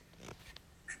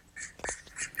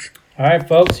All right,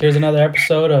 folks, here's another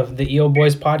episode of the EO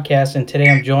Boys podcast, and today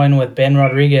I'm joined with Ben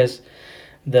Rodriguez,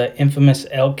 the infamous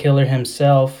elk killer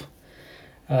himself.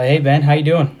 Hey, Ben, how you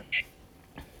doing?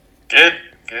 Good,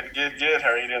 good. How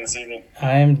are you doing this evening?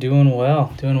 I am doing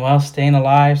well, staying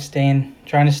alive,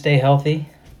 trying to stay healthy,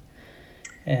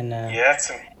 and Yeah, it's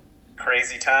some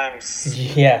crazy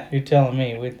times. yeah, you're telling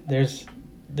me. There's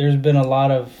been a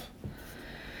lot of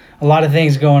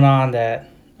things going on that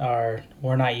are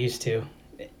we're not used to,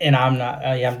 and I'm not.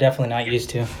 Yeah, I'm definitely not used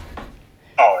to.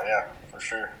 Oh yeah, for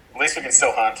sure. At least we can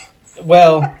still hunt.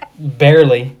 Well,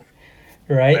 barely,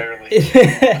 right? Barely.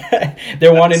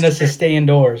 They're wanting That's us to true. stay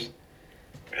indoors.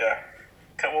 Yeah.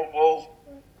 We'll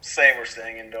say we're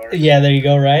staying indoors. Yeah, there you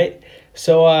go, right?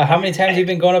 So, how many times have you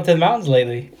been going up to the mountains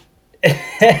lately?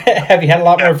 Have you had a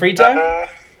lot more free time? Uh,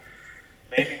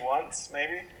 maybe once,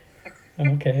 maybe.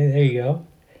 Okay, there you go.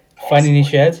 Find any Possibly.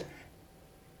 sheds?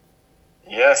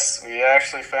 Yes, we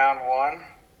actually found one.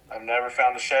 I've never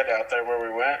found a shed out there where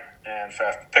we went, and in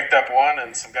fact, picked up one,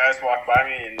 and some guys walked by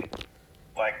me, and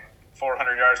like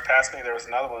 400 yards past me, there was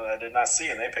another one that I did not see,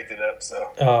 and they picked it up.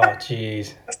 So Oh,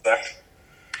 jeez. that sucked.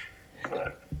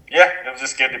 But yeah, it was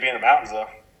just good to be in the mountains, though.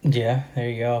 Yeah, there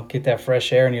you go. Get that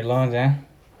fresh air in your lungs, huh?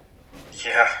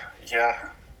 Yeah, yeah.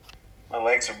 My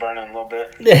legs are burning a little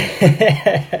bit.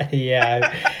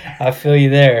 Yeah, I feel you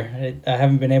there. I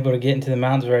haven't been able to get into the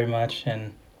mountains very much,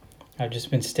 and I've just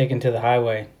been sticking to the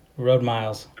highway, road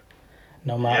miles.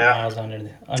 No mountain Yeah. miles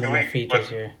under my feet What,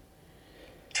 this year.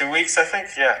 2 weeks, I think?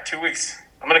 Yeah, 2 weeks.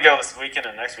 I'm going to go this weekend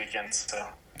and next weekend. So,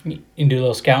 You can do a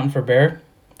little scouting for bear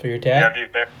for your yeah, dad. I'll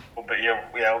do better. But yeah,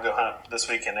 we'll go hunt this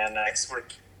weekend and next. We're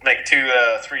make two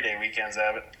 3-day weekends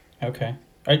out of it. Okay.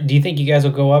 Do you think you guys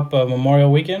will go up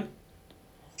Memorial Weekend?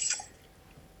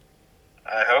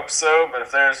 I hope so, but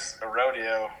if there's a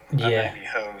rodeo, I may Yeah. be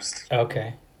hosed.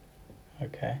 Okay.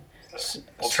 Okay. So S-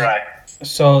 we'll s- try.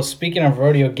 So speaking of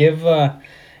rodeo, give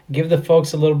the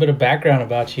folks a little bit of background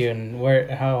about you and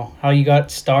where how you got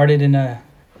started in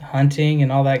hunting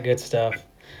and all that good stuff.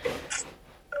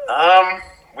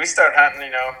 We started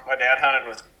hunting. My dad hunted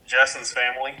with Justin's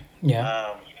family.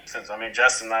 Yeah.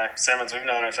 Justin and I, Simmons, we've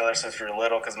known each other since we were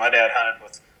little. Because my dad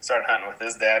started hunting with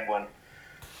his dad when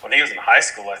he was in high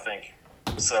school, I think.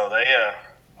 So Oh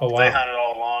they wow. hunted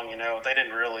all along. They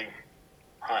didn't really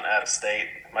hunt out of state.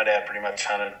 My dad pretty much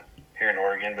hunted here in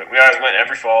Oregon, but we always went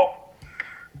every fall.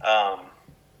 Um,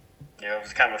 it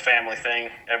was kind of a family thing.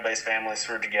 Everybody's families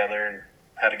were together and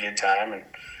had a good time, and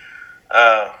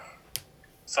uh,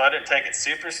 so I didn't take it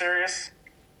super serious.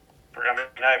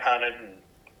 I've hunted and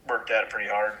worked at it pretty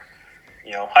hard.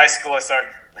 High school I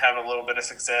started having a little bit of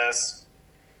success,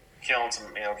 killed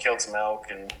some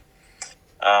elk, and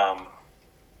um,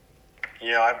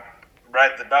 I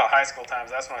right about high school times.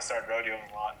 That's when I started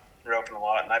roping a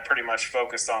lot, and I pretty much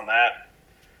focused on that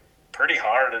pretty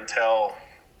hard until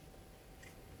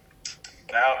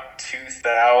about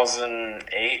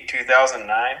 2008,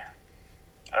 2009.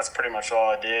 That's pretty much all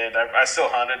I did. I still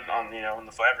hunted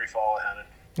every fall I hunted.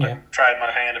 I Yeah. tried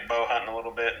my hand at bow hunting a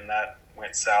little bit, and that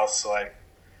went south. So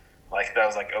that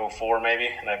was like '04 maybe,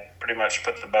 and I pretty much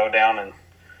put the bow down and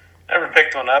never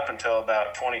picked one up until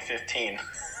about 2015.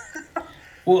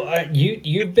 Well,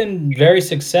 you've been very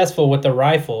successful with the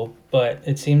rifle, but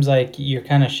it seems like you're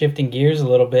kind of shifting gears a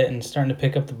little bit and starting to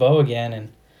pick up the bow again.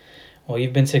 And well,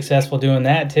 you've been successful doing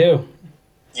that too.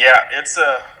 Yeah, it's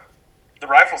the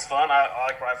rifle's fun. I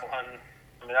like rifle hunting.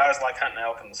 I always like hunting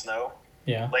elk in the snow,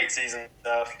 Yeah. late season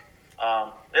stuff.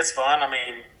 It's fun.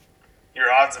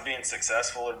 Your odds of being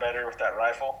successful are better with that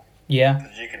rifle Yeah.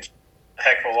 because you can a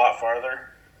heck of a lot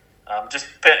farther. And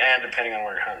depending on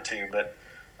where you're hunting too. But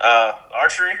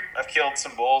archery, I've killed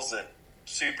some bulls at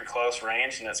super close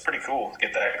range, and it's pretty cool to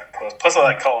get that close. Plus, I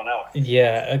like calling elk.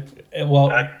 Yeah. Well,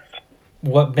 I,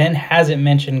 what Ben hasn't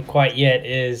mentioned quite yet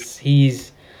is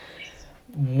he's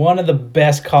one of the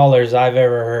best callers I've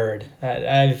ever heard.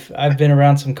 I've been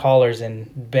around some callers, and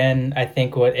Ben, I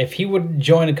think what if he would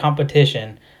join a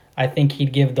competition, I think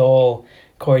he'd give the old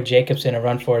Corey Jacobson a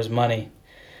run for his money.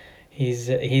 He's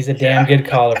a damn yeah, good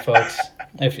caller, folks.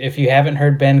 If you haven't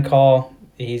heard Ben call,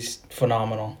 he's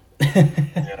phenomenal.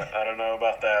 yeah, I don't know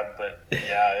about that, but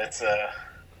yeah,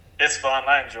 it's fun.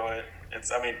 I enjoy it.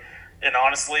 And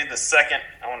honestly,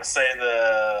 I want to say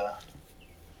the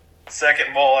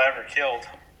second bull I ever killed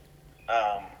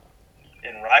um,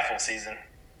 in rifle season.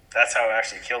 That's how I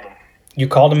actually killed him. You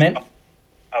called him in?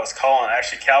 I was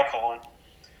actually cow calling,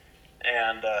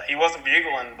 and he wasn't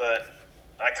bugling, but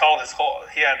I called his whole.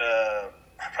 He had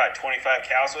probably 25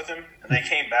 cows with him, and they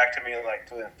came back to me like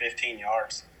within 15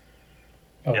 yards,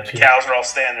 Oh, and the gee. cows were all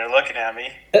standing there looking at me.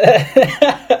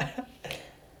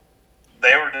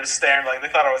 They were they're just staring like they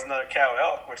thought I was another cow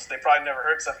elk, which they probably never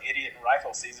heard some idiot in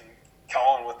rifle season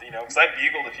calling with, because I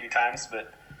bugled a few times,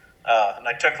 but and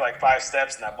I took like 5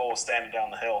 steps and that bull was standing down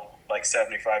the hill like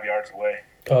 75 yards away.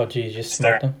 Oh, geez, just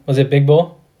smoked him. Was it big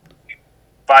bull?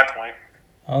 5-point.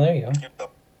 Oh, there you go.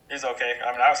 He's okay.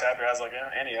 I mean, I was happy. I was like,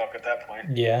 any elk at that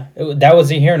point. Yeah. That was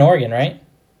here in Oregon, right?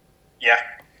 Yeah.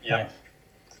 Yep. Nice.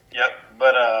 Yep.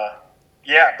 But,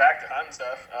 yeah, back to hunting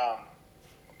stuff.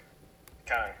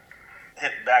 Kind of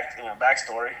hit back,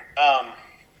 backstory.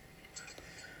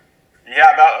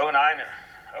 Yeah, about 08,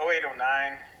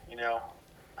 09,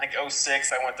 I think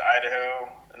 06 I went to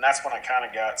Idaho, and that's when I kind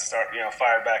of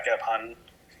fired back up hunting.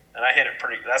 And I hit it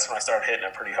that's when I started hitting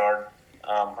it pretty hard.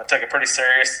 I took it pretty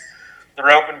serious. The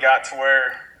roping got to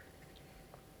where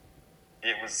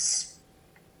I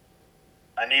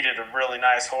needed a really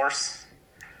nice horse.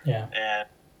 Yeah. And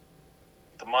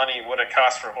the money, what it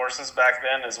cost for horses back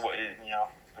then is what, you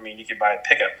could buy a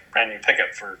brand new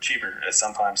pickup for cheaper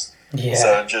sometimes. Yeah.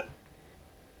 So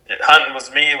hunting was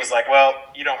me. It was like, well,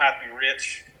 you don't have to be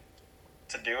rich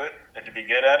to do it and to be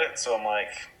good at it. So I'm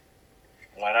like,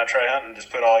 why not try hunting?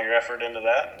 Just put all your effort into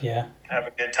that. Yeah. Have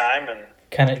a good time and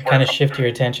kind of shift your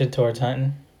attention towards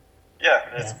hunting. Yeah.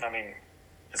 It's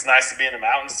nice to be in the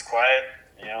mountains. It's quiet.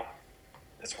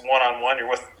 It's one-on-one.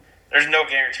 There's no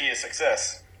guarantee of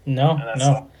success. No.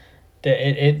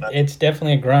 It's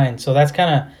definitely a grind. So that's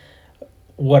kind of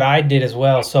what I did as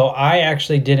well. So I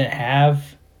actually didn't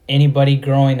have anybody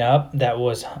growing up that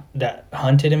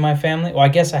hunted in my family. Well, I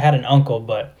guess I had an uncle,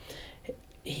 but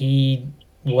he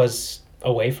was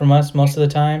away from us most of the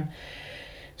time.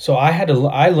 So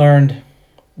I learned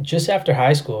just after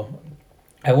high school.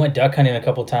 I went duck hunting a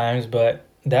couple times, but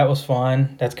that was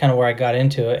fun. That's kind of where I got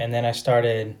into it. And then I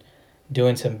started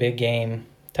doing some big game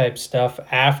type stuff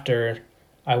after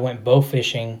I went bow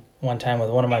fishing one time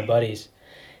with one of my buddies.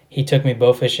 He took me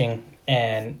bow fishing,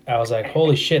 and I was like,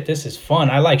 holy shit, this is fun.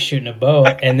 I like shooting a bow.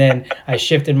 And then I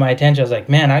shifted my attention. I was like,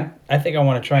 man, I think I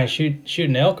want to try and shoot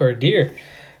an elk or a deer.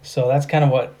 So that's kind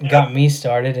of what got me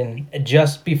started. And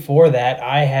just before that,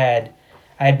 I had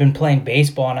been playing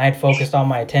baseball, and I had focused all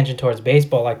my attention towards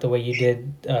baseball like the way you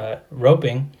did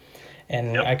roping.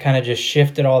 And I kind of just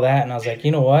shifted all that, and I was like,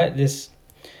 you know what?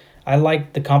 I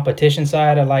like the competition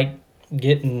side. I like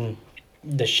getting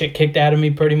the shit kicked out of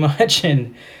me pretty much,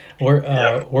 and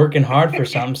working hard for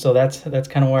something. So that's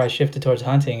kind of where I shifted towards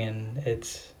hunting, and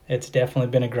it's definitely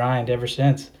been a grind ever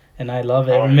since, and I love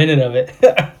every minute of it.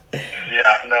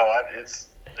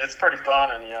 It's pretty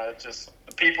fun, and it's just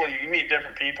the people, you meet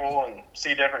different people and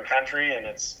see different country, and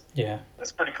it's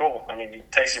pretty cool. I mean,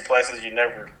 it takes you places you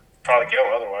never probably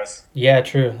go otherwise. Yeah,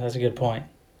 true. That's a good point.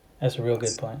 That's a real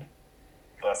good point.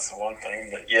 That's the one thing,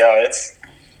 but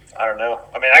I don't know.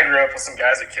 I mean, I grew up with some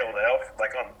guys that killed elk,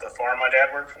 like on the farm my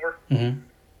dad worked for. Mm-hmm.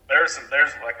 There's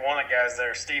like one of the guys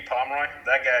there, Steve Pomeroy.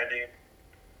 That guy, dude,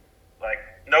 like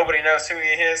nobody knows who he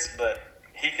is, but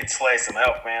he could slay some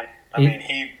elk, man. I mean,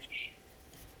 he'd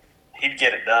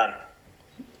get it done.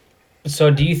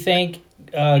 So, do you think,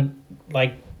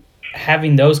 like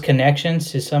having those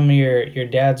connections to some of your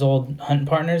dad's old hunting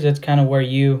partners, that's kind of where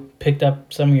you picked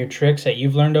up some of your tricks that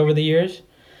you've learned over the years?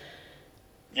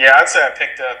 Yeah, I'd say I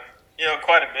picked up,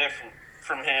 quite a bit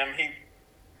from him.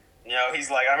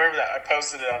 He's like, I remember that I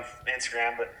posted it on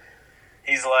Instagram, but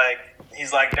he's like,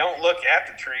 don't look at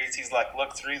the trees. He's like,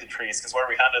 look through the trees, because where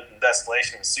we hunted in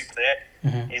Desolation was super thick.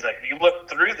 Mm-hmm. He's like, you look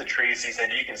through the trees. He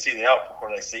said, you can see the elk before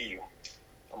they see you.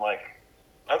 I'm like,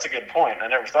 that's a good point. I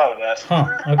never thought of that.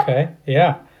 Huh. Okay.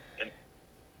 Yeah.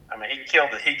 I mean, he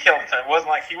killed it. It wasn't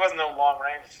like he wasn't no long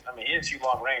range. I mean, he didn't shoot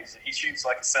long range. He shoots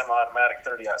like a semi-automatic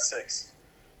 30-06.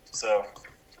 So,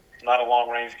 not a long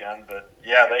range gun, but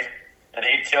he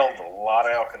killed a lot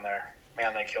of elk in there.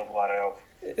 Man, they killed a lot of elk.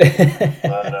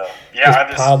 But I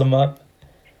just piled them up.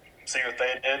 See what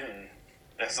they did, and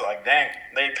it's like, dang,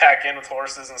 they'd pack in with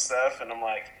horses and stuff, and I'm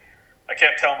like, I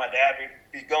kept telling my dad, we'd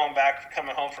be going back,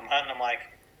 coming home from hunting, I'm like,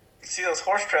 you see those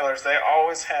horse trailers, they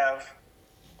always have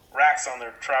racks on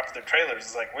their top of their trailers.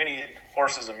 It's like, we need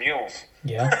horses and mules.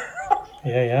 Yeah.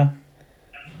 Yeah.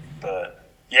 But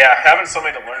having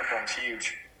somebody to learn from is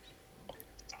huge,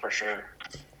 for sure.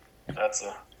 That's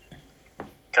a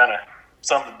kind of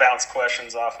something to bounce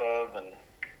questions off of. And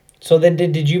so then,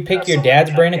 did you pick your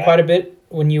dad's brain quite a bit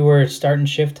when you were starting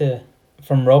shift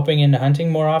from roping into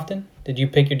hunting more often? Did you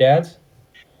pick your dad's?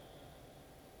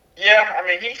 Yeah, I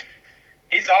mean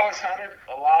he's always hunted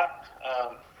a lot,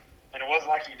 and it wasn't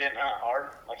like he didn't hunt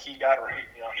hard. Like he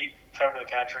covered the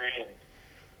country, and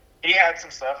he had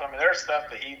some stuff. I mean, there's stuff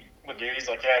that he would do. He's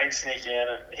like, he'd sneak in,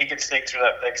 and he could sneak through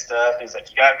that thick stuff. He's like,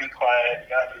 you gotta be quiet, you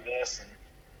gotta do this, and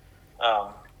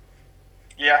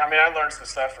Yeah, I mean, I learned some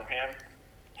stuff from him.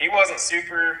 He wasn't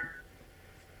super.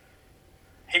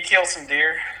 He killed some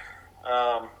deer.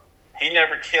 Um, he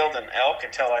never killed an elk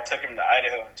until I took him to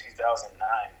Idaho in 2009.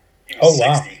 He was Oh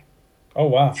wow. 60 Oh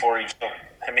wow. before he killed.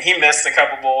 I mean, he missed a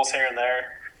couple bulls here and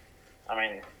there. I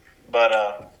mean, but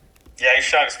yeah, he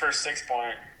shot his first 6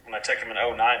 point when I took him in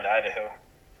 '09 to Idaho.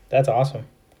 That's awesome.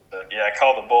 But yeah, I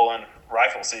called the bull in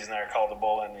rifle season there. I called the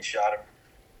bull in and he shot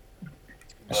him.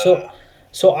 But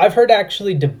So I've heard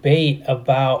actually debate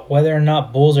about whether or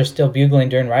not bulls are still bugling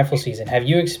during rifle season. Have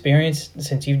you experienced,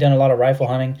 since you've done a lot of rifle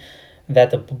hunting,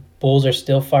 that the bulls are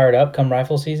still fired up come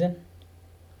rifle season?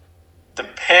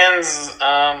 depends.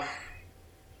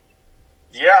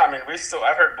 Yeah, I mean,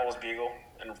 I've heard bulls bugle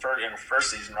in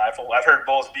first season rifle. I've heard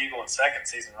bulls bugle in second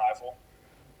season rifle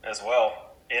as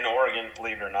well in Oregon.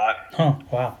 Believe it or not, Huh.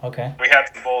 Wow. Okay. we had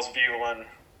some bulls bugling.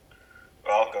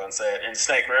 Well, I'll go and say it in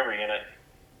Snake River unit.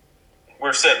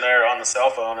 We're sitting there on the cell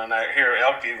phone, and I hear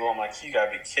elk bugle. I'm like, you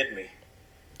gotta be kidding me!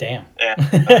 Damn. And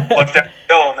I looked at the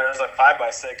hill, and there's a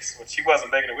 5x6, which he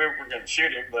wasn't big enough. We were gonna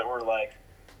shoot him, but we're like,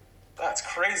 that's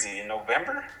crazy in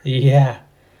November. Yeah.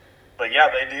 But yeah,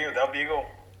 they do. They'll bugle.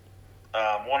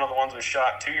 One of the ones we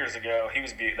shot 2 years ago, they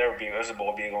were bugling. There's a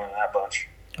bull bugling in that bunch.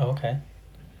 Okay.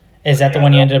 Is that the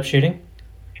one you ended up shooting?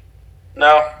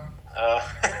 No, uh,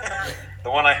 the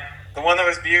one that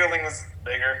was bugling was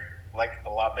bigger, like a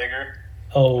lot bigger.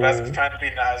 Oh. But I was trying to be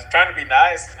nice. I was trying to be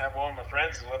nice and have one of my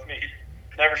friends who was with me.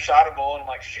 He never shot a bull, and I'm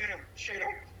like, shoot him, shoot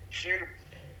him, shoot him.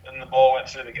 And the bull went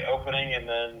through the opening, and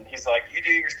then he's like, you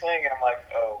do your thing. And I'm like,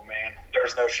 oh man,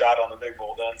 there's no shot on the big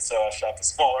bull then, so I shot the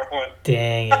smaller one.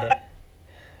 Dang it.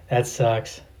 That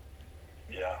sucks.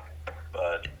 Yeah,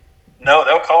 but no,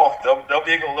 they'll call. They'll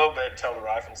bugle a little bit until the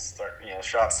rifles start,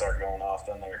 shots start going off.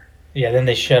 Then Then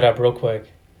they shut up real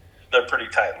quick. they're pretty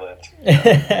tight-lipped.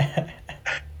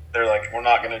 They're like, we're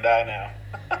not going to die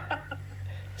now.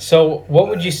 So, what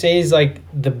would you say is like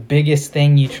the biggest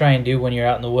thing you try and do when you're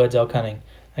out in the woods elk hunting?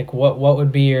 Like, what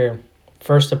would be your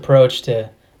first approach to,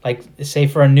 like, say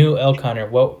for a new elk hunter,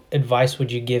 what advice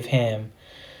would you give him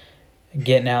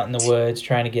getting out in the woods,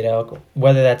 trying to get elk,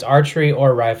 whether that's archery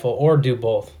or rifle, or do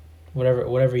both,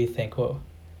 whatever you think? What?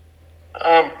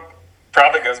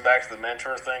 Probably goes back to the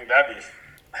mentor thing. That'd be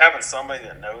having somebody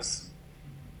that knows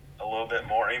a little bit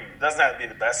more. Even doesn't have to be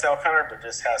the best elk hunter, but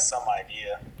just has some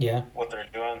idea what they're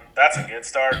doing. That's a good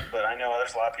start. But I know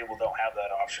there's a lot of people who don't have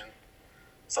that option,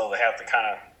 so they have to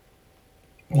kind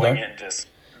of wing it and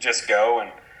just go.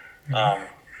 And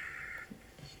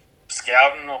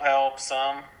scouting will help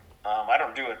some. I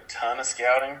don't do a ton of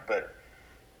scouting, but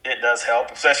it does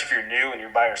help, especially if you're new and you're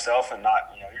by yourself and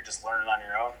not, you're just learning on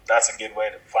your own. That's a good way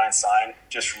to find sign.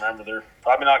 Just remember they're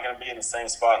probably not going to be in the same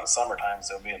spot in the summertime as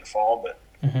they'll be in the fall, but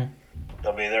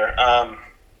they'll be there.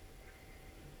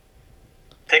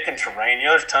 Picking terrain.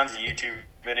 There's tons of YouTube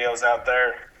videos out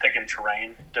there picking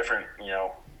terrain, different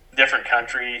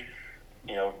country,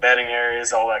 bedding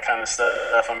areas, all that kind of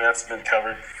stuff. I mean, that's been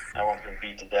covered. I won't be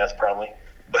beat to death probably,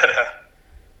 but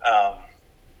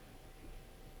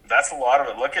that's a lot of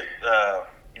it. Look at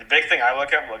the big thing I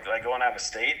look at, like going out of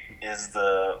state, is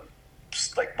the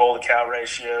bull to cow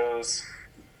ratios.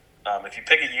 If you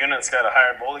pick a unit that's got a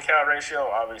higher bull to cow ratio,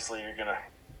 obviously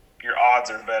your odds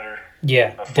are better.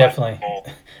 Yeah, definitely.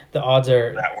 The odds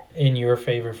are in your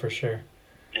favor for sure.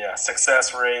 Yeah,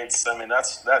 success rates. I mean,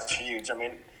 that's huge. I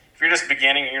mean, if you're just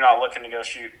beginning, you're not looking to go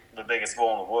shoot the biggest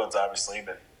bull in the woods, obviously,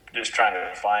 but just trying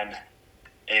to find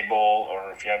a bull,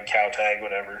 or if you have a cow tag,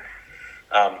 whatever.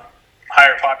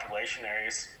 Higher population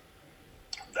areas,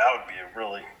 that'd be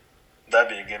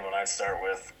a good one I'd start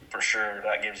with for sure.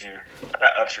 That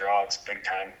ups your odds big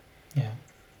time. Yeah.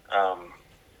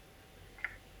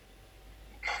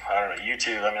 I don't know,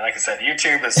 YouTube. I mean, like I said,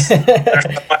 YouTube is there's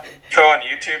so much go on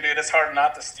YouTube, dude. It's hard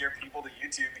not to steer people to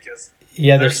YouTube because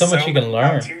there's so much you can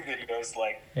learn. How-to videos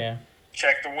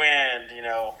check the wind.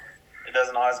 It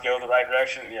doesn't always go the right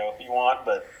direction. You want,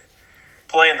 but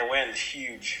playing the wind is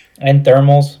huge. And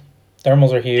thermals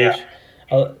are huge.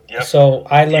 Yep. So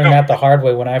I learned that the hard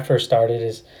way when I first started.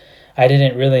 Is I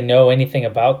didn't really know anything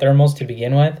about thermals to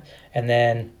begin with, and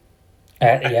then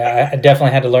I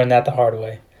definitely had to learn that the hard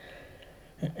way.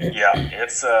 Yeah,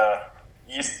 it's I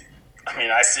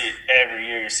I see it every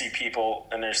year. You see people,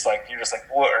 and you're just like,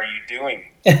 what are you doing?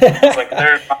 It's like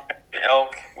there's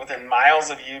elk within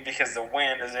miles of you because the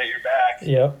wind is at your back.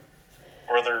 Yep.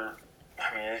 Or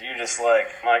you're just like,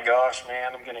 my gosh,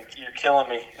 man, you're killing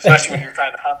me. Especially when you're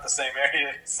trying to hunt the same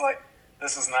area. It's like,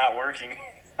 this is not working.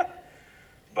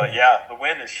 But yeah, the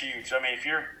wind is huge. I mean, if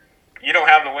you don't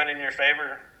have the wind in your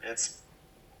favor, it's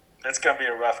gonna be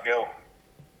a rough go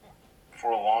for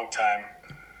a long time.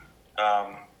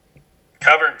 Um,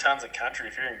 covering tons of country,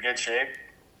 if you're in good shape,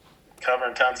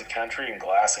 covering tons of country and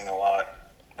glassing a lot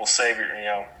will save your,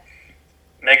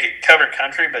 make it cover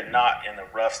country, but not in the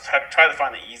rough. Try to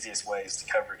find the easiest ways to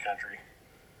cover country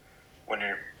when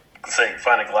you're, say,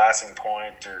 find a glassing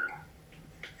point or,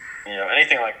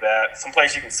 anything like that.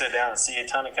 Someplace you can sit down and see a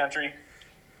ton of country.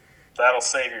 That'll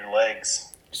save your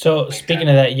legs. So speaking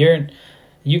of that,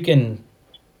 you can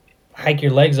hike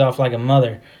your legs off like a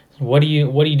mother. What do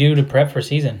you do to prep for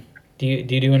season? Do you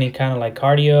do any kind of like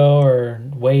cardio or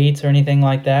weights or anything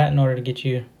like that in order to get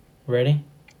you ready?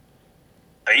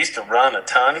 I used to run a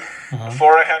ton Uh-huh.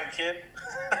 before I had a kid.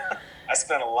 I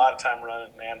spent a lot of time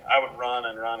running, man. I would run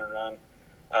and run and run.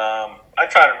 I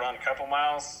try to run a couple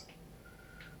miles,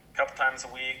 a couple times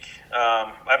a week.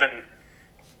 I've been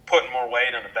putting more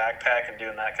weight on the backpack and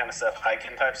doing that kind of stuff,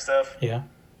 hiking type stuff. Yeah.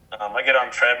 I get on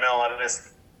the treadmill. I just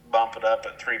bump it up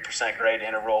at 3% grade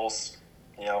intervals.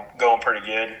 Going pretty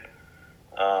good.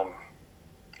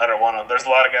 I don't want to. There's a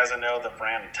lot of guys I know that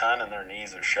ran a ton and their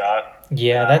knees are shot.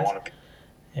 Yeah, I don't want to be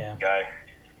yeah. a guy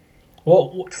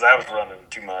Well, because I was running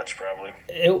too much probably.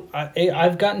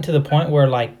 I've gotten to the point where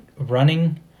like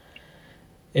running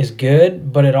is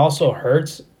good, but it also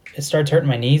hurts. It starts hurting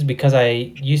my knees because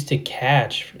I used to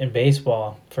catch in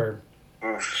baseball for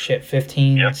Oof.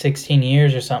 15, Yep. 16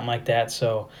 years or something like that.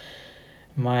 So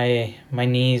my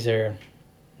knees are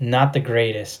not the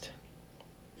greatest.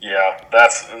 Yeah,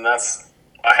 that's.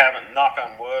 I haven't, knock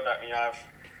on wood. I've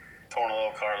torn a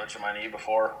little cartilage in my knee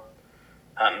before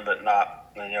hunting, but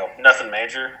not, nothing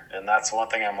major. And that's one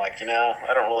thing I'm like,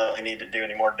 I don't really need to do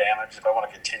any more damage if I want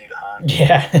to continue to hunt.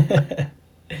 Yeah.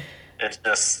 It's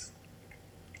just,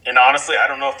 and honestly, I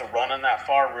don't know if the running that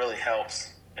far really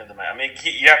helps in the. I mean,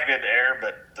 you have good air,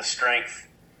 but the strength.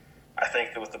 I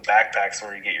think that with the backpacks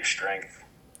where you get your strength.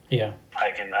 Yeah.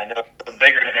 Hiking, I know the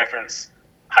bigger difference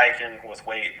hiking with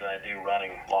weight than I do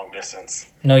running long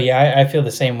distance. No, yeah, I feel the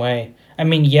same way. I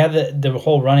mean, yeah, the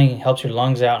whole running helps your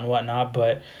lungs out and whatnot,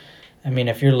 but I mean,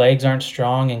 if your legs aren't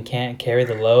strong and can't carry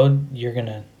the load, you're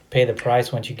gonna pay the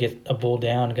price once you get a bull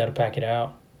down and got to pack it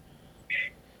out.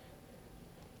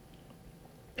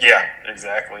 Yeah,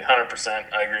 exactly,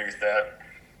 100%. I agree with that.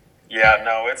 Yeah,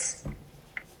 no, it's.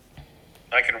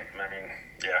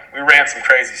 Yeah, we ran some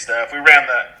crazy stuff. We ran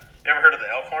that. You ever heard of the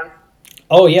Elkhorn?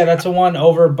 Oh yeah, that's the one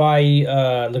over by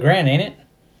LeGrand, ain't it?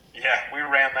 Yeah, we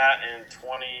ran that in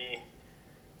 20.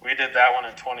 We did that one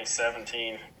in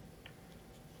 2017,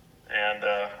 and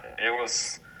it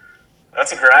was.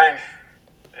 That's a grind.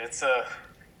 It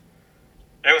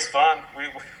was fun.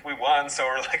 We won, so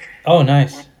we're like. Oh,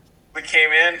 nice. We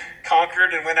came in,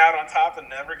 conquered, and went out on top, and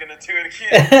never gonna do it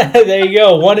again. There you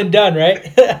go, one and done,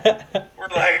 right? We're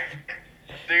like,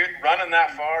 dude, running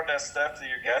that far does stuff to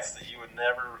your guts that you would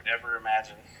never ever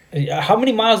imagine. How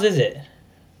many miles is it?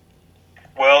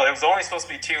 Well, it was only supposed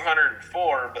to be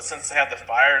 204, but since they had the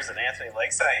fires at Anthony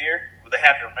Lakes that year, they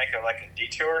had to make a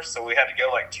detour, so we had to go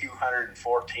like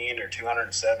 214 or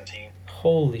 217.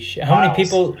 Holy shit! How many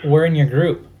people were in your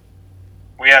group?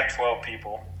 We had 12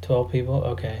 people. 12 people.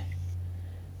 Okay.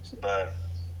 But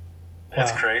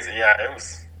it's crazy. Yeah,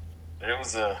 it's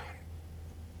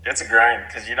a grind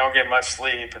because you don't get much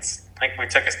sleep. I think we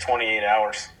took us 28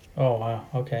 hours. Oh wow.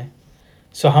 Okay.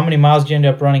 So how many miles did you end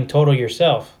up running total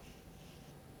yourself?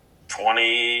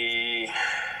 20.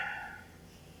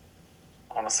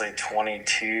 I want to say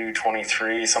 22,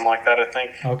 23, something like that. I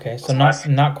think. Okay, so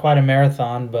not quite a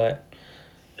marathon, but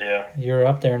yeah, you're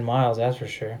up there in miles. That's for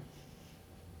sure.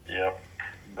 Yeah,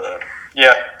 but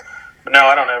no,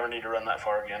 I don't ever need to run that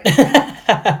far again.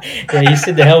 Yeah, you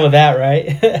said the hell with that, right?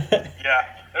 Yeah,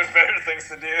 there's better things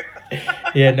to do.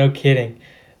 Yeah, no kidding.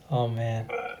 Oh man.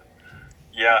 But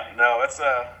yeah, no, it's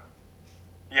the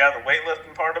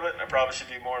weightlifting part of it. I probably should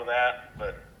do more of that,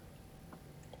 but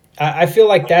I feel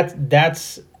like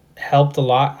that's helped a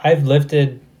lot. I've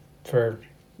lifted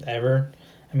forever.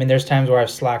 I mean, there's times where I've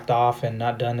slacked off and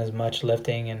not done as much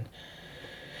lifting and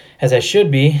as I should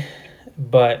be,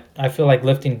 but I feel like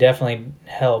lifting definitely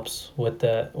helps with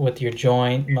your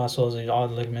joint muscles and all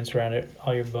the ligaments around it,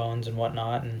 all your bones and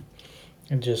whatnot, and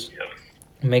it just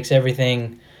makes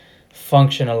everything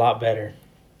function a lot better.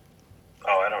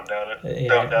 Oh, I don't doubt it. Yeah.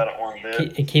 Don't doubt it one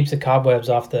bit. It keeps the cobwebs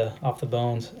off the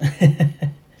bones.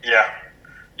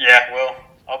 Yeah. Well,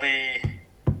 I'll be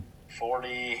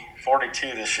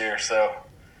 42 this year, so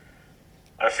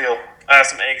I have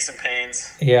some aches and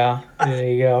pains. Yeah, there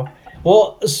you go.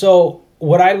 Well, so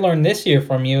what I learned this year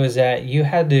from you is that you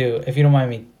had to, if you don't mind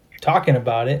me talking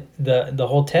about it, the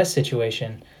whole test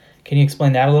situation. Can you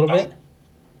explain that a little bit?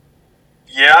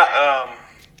 Yeah,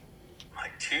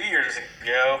 like 2 years ago.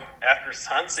 ago, after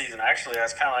hunt season, actually, I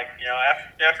was kind of like,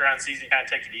 after hunt season, you kind of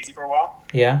take it easy for a while.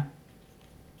 Yeah.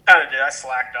 Kind of did. I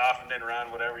slacked off and didn't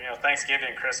run, whatever. Thanksgiving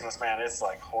and Christmas, man, it's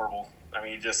like horrible. I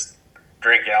mean, you just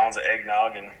drink gallons of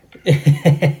eggnog and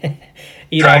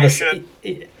eat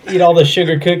all the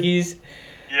sugar cookies.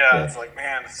 Yeah, it's like,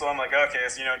 man. So I'm like, okay,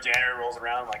 so January rolls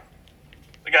around, I'm like,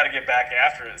 we got to get back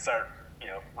after it and start,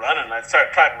 running. I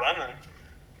tried running,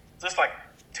 just like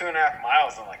 2.5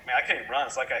 miles. I'm like, man, I can't even run.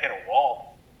 It's like I hit a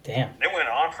wall. Damn. It went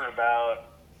on for about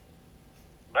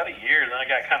a year. Then I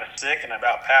got kind of sick and I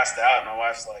about passed out. And my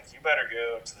wife's like, you better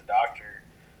go to the doctor.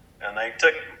 And they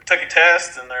took a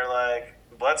test and they're like,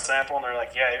 blood sample, and they're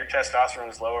like, yeah, your testosterone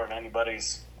is lower than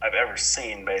anybody's I've ever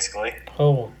seen, basically.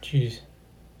 Oh, jeez.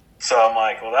 So I'm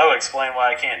like, well, that would explain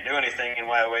why I can't do anything and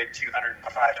why I weigh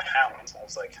 205 pounds. I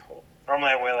was like, well,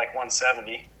 normally I weigh like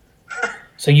 170.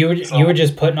 So you were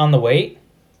just putting on the weight?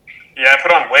 Yeah, I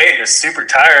put on weight. I was super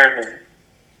tired.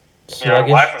 And, my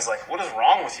wife was like, what is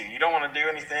wrong with you? You don't want to do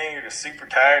anything. You're just super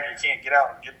tired. You can't get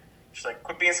out and get. She's like,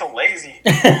 quit being so lazy.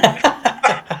 I'm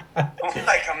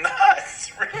like, I'm not.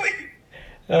 Really.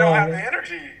 I don't have the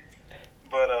energy.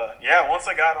 But, once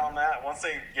I got on that, once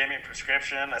they gave me a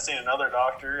prescription, I seen another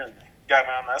doctor and got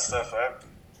me on that stuff. I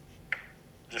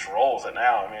just roll with it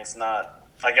now. I mean, it's not,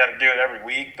 I got to do it every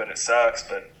week, but it sucks.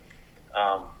 But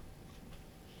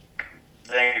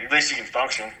at least you can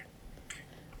function,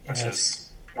 which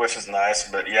is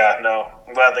nice. But,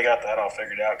 I'm glad they got that all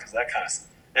figured out because that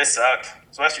it sucked,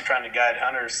 especially trying to guide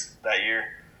hunters that year.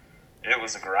 It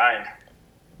was a grind.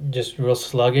 Just real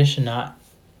sluggish and not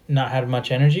had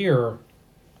much energy, or?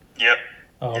 Yep.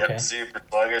 Oh, okay. Yep, super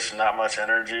sluggish and not much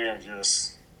energy, and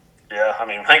just, I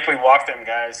mean, I think we walked them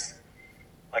guys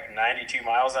like 92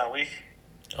 miles that week.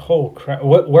 Oh, crap.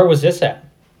 Where was this at?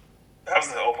 That was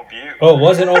the Opal Butte. Oh,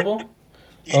 was it Opal?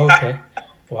 Yeah. Okay.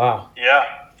 Wow. Yeah.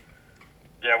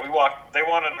 Yeah, we walked. They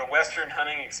wanted a Western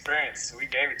hunting experience, so we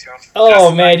gave it to them.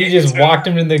 Oh, man, you just walked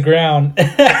them to the ground.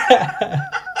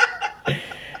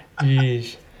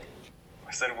 Jeez.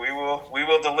 I said, we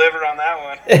will deliver on that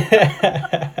one.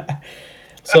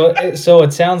 So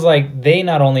it sounds like they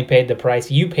not only paid the price,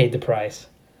 you paid the price.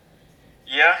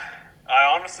 Yeah, I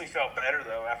honestly felt better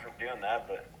though after doing that,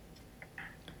 but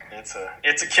it's a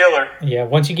killer. Yeah,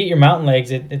 once you get your mountain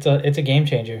legs, it's a game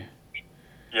changer.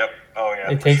 Yep. Oh yeah.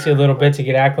 It takes you a little bit to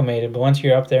get acclimated, but once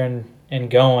you're up there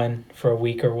and going for a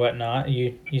week or whatnot,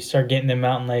 you start getting the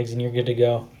mountain legs and you're good to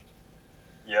go.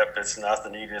 Yep, it's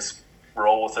nothing. You just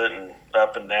roll with it and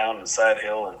up and down and side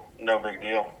hill and no big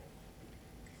deal.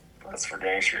 That's for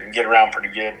dang sure. You can get around pretty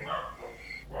good.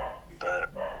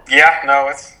 But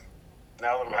it's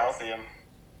now that I'm healthy, I'm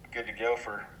good to go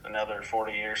for another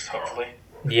 40 years, hopefully.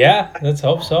 Yeah, let's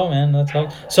hope so, man. Let's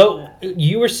hope. So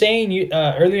you were saying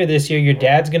earlier this year your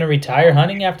dad's gonna retire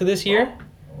hunting after this year?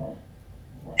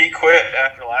 He quit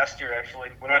after last year.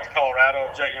 Actually, we went to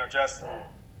Colorado. Justin,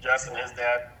 his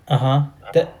dad.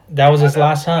 That was his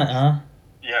last hunt, huh?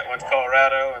 Yeah, went to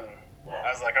Colorado, and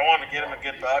I was like, I wanted to get him a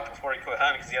good buck before he quit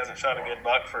hunting because he hasn't shot a good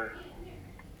buck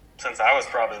since I was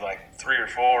probably like 3 or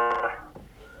 4.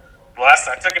 Last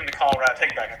time I took him to Colorado.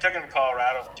 I took him to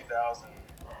Colorado in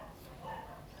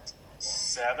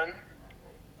 2007,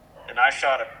 and I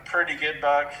shot a pretty good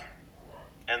buck,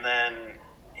 and then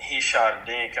he shot a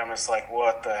dink. I'm just like,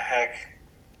 what the heck?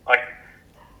 Like,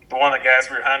 the one of the guys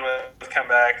we were hunting with come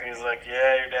back, and he's like,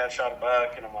 yeah, your dad shot a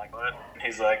buck. And I'm like, what? And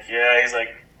he's like, yeah.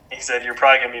 He said, you're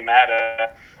probably going to be mad at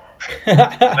it. And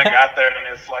I got there, and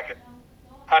it's like a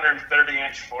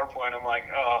 130-inch 4-point. I'm like,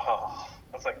 oh.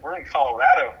 I was like, we're in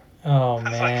Colorado. Oh,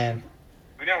 man. Like,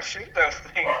 we don't shoot those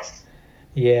things.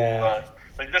 Yeah.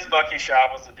 But this buck he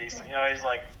shot was a decent. He's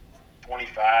like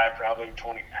 25, probably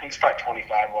 20. He's probably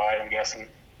 25 wide, I'm guessing.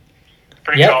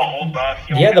 Pretty tall, old buck.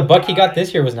 Yeah, the buck he got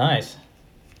this year was nice.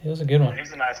 It was a good one. He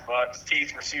was a nice buck. His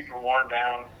teeth were super worn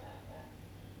down.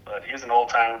 But he was an old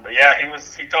timer. But yeah, he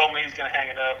told me he was going to hang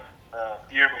it up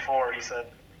the year before. He said,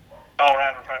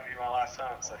 Colorado will probably be my last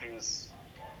hunt. So he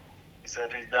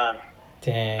said he's done.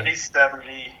 Dang. But he's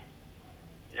 70.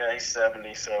 Yeah, he's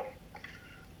 70. So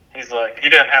he's like, he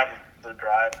didn't have the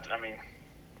drive. I mean,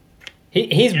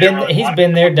 he's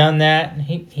been there, done that.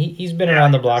 He's been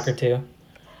around the block or two.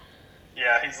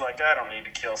 Yeah, he's like, I don't need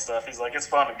to kill stuff. He's like, it's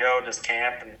fun to go, just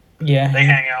camp, and they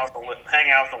hang out with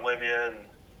Olivia and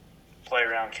play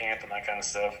around camp and that kind of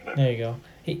stuff. But there you go.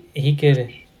 He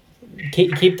could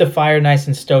keep the fire nice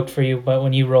and stoked for you, but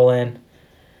when you roll in,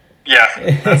 yeah,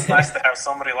 that's nice to have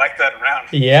somebody like that around.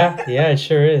 Yeah, it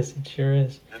sure is. It sure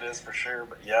is. It is for sure,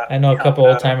 but yeah. I know a couple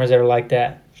old timers that are like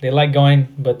that. They like going,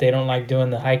 but they don't like doing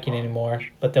the hiking anymore.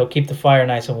 But they'll keep the fire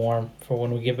nice and warm for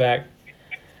when we get back.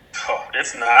 Oh,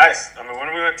 it's nice. I mean,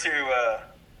 when we went to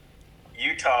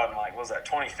Utah in like, what was that,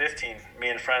 2015? Me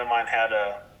and a friend of mine had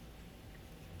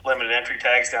limited entry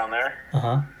tags down there, Uh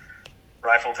huh.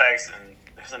 rifle tags, and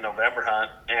it was a November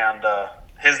hunt. And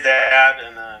his dad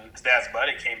and then his dad's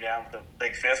buddy came down with a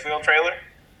big fifth wheel trailer.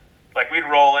 Like we'd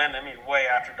roll in, I mean, way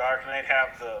after dark, and they'd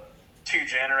have the two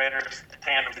generators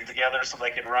tandem together so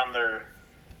they could run their.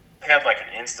 They had like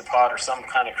an Instapot or some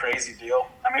kind of crazy deal.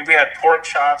 I mean, we had pork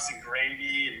chops and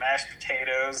gravy and mashed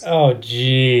potatoes. Oh,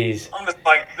 jeez. I'm just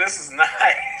like, this is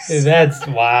nice. That's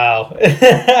wow.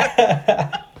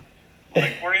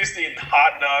 Like we're used to eating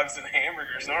hot dogs and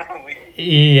hamburgers normally.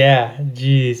 Yeah,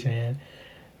 jeez, man.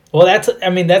 Well, that's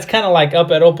kind of like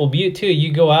up at Opal Butte too.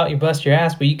 You go out, you bust your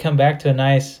ass, but you come back to a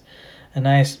nice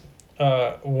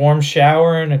warm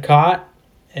shower and a cot,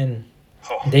 and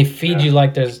they feed you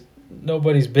like there's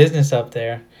nobody's business up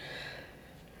there.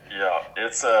 Yeah,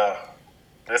 it's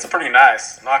pretty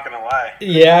nice. Not gonna lie.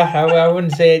 Yeah, I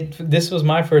wouldn't say this was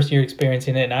my first year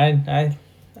experiencing it, and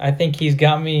I think he's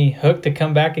got me hooked to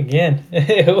come back again.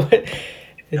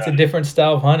 It's a different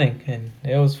style of hunting, and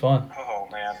it was fun. Oh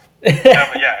man. Yeah,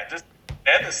 but yeah, just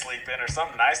bed to sleep in or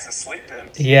something nice to sleep in.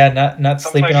 Yeah, not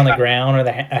Someplace sleeping on the not- ground or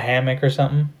a hammock or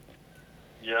something.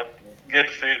 Yep. Good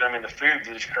food. I mean, the food's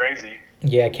just crazy.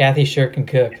 Yeah, Kathy sure can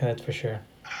cook, that's for sure.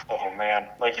 Oh man,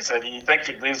 like you said, you think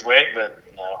you'd lose weight, but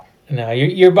no. No,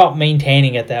 you're about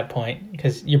maintaining at that point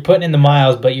because you're putting in the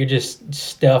miles, but you're just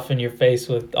stuffing your face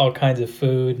with all kinds of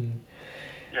food. And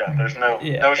Yeah, there's no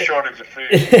Yeah. no shortage of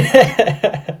food.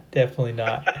 Definitely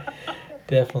not.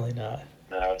 Definitely not.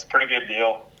 No, it's a pretty good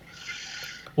deal.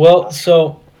 Well,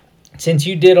 so since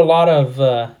you did a lot of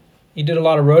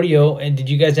rodeo, and did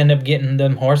you guys end up getting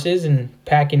them horses and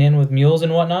packing in with mules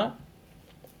and whatnot?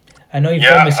 I know you've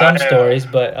told me some stories,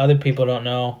 but other people don't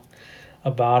know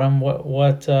about them.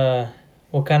 What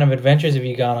kind of adventures have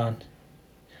you gone on?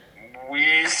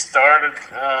 We started.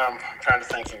 Trying to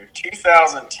think here.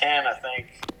 2010, I think,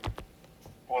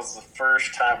 was the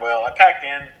first time. Well, I packed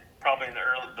in probably in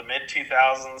the mid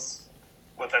 2000s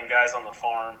with them guys on the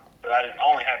farm, but I didn't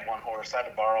only had one horse. I had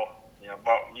to borrow,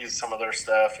 use some of their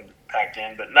stuff and packed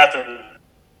in, but nothing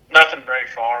very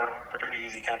far. Pretty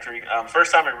easy country.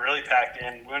 First time I really packed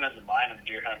in, we went in the mine and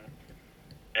deer hunting,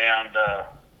 and a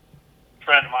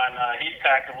friend of mine, he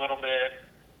packed a little bit,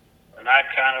 and I'd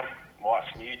kind of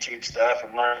watched some YouTube stuff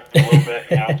and learned a little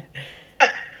bit, a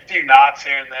few knots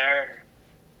here and there.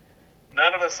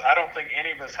 None of us, I don't think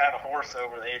any of us had a horse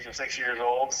over the age of 6 years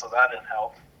old, so that didn't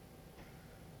help.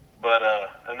 But,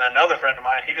 and then another friend of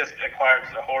mine, he just acquired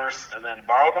a horse and then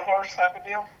borrowed a horse type of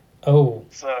deal. Oh.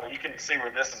 So you can see where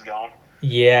this is going.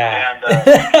 Yeah.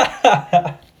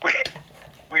 And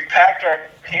we packed our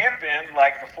camp in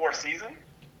like before season.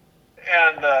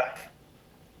 And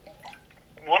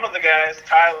one of the guys,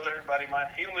 Tyler, buddy of mine,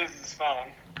 he loses his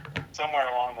phone somewhere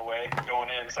along the way going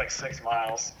in. It's like 6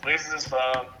 miles. Loses his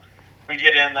phone. We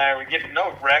get in there. We get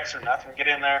no wrecks or nothing. We get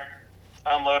in there,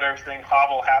 unload everything,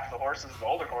 hobble half the horses, the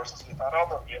older horses. We thought,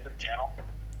 they'll get the channel,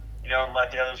 and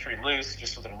let the others free loose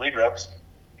just with their lead ropes.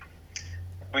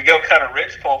 We go cut a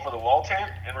ridge pole for the wall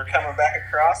tent, and we're coming back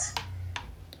across,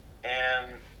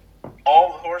 and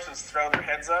all the horses throw their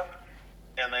heads up,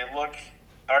 and they look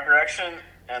our direction,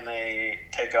 and they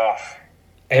take off.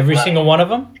 Every single one of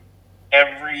them?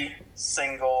 Every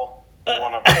single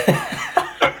one of them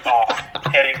took off,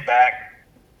 heading back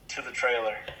to the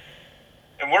trailer.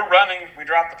 And we're running. We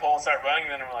drop the pole and start running,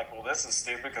 and then we're like, well, this is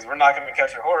stupid because we're not going to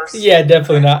catch a horse. Yeah,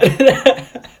 definitely not.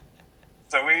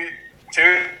 So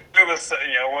two of us,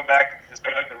 went back, just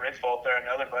dug the ridge pole up there.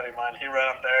 Another buddy of mine, he ran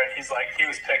up there, and he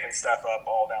was picking stuff up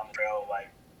all down the trail, like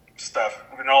stuff,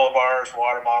 granola bars,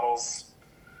 water bottles.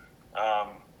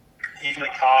 He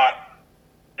caught.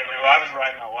 I was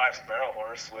riding my wife's barrel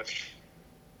horse, which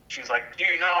she was like, "Do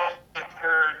you know I've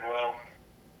heard?" Well,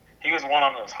 he was one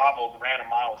on those ran a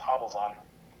mile with hobbles on.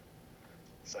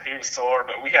 So he was sore,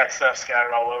 but we had stuff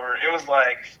scattered all over. It was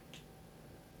like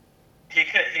he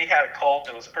had a colt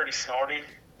that was pretty snorty.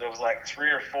 There was like 3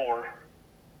 or 4,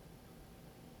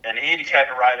 and he had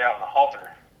to ride out in a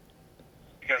halter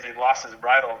because he lost his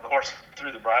bridle. The horse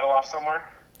threw the bridle off somewhere.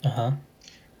 Uh-huh.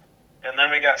 And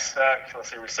then we got stuck. Let's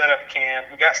see, we set up camp.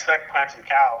 We got stuck behind some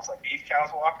cows, like beef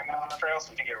cows walking down the trail so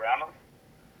we could get around them.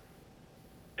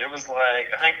 It was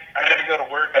like, I think I had to go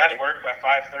to work. I had to work by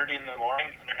 5:30 in the morning,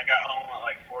 and then I got home at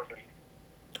like 4:30.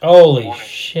 Holy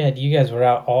shit, you guys were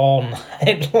out all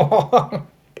night long.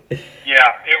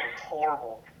 Yeah, it was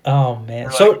horrible. Oh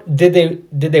man. So did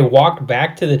they walk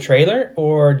back to the trailer,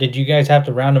 or did you guys have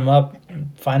to round them up and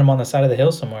find them on the side of the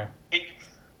hill somewhere?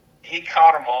 He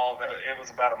caught them all, but it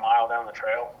was about a mile down the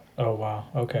trail. Oh wow.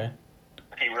 Okay.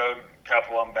 he rode a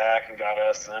couple of them back and got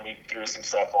us, and then we threw some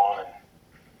stuff on and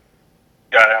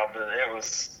got out. But it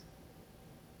was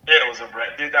a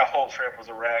wreck. Dude, that whole trip was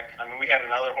a wreck. I mean, we had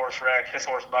another horse wreck. His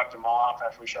horse bucked him off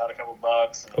after we shot a couple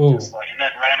bucks. And, Ooh. and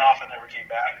then ran off and never came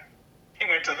back. He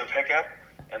went to the pickup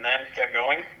and then kept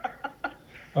going.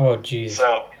 Oh, jeez.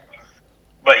 So,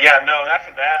 but yeah, no,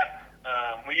 after that,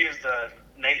 we used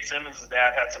Nate Simmons'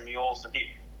 dad had some mules, and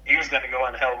he was going to go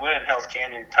in Hell's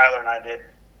Canyon. Tyler and I did.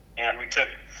 And we took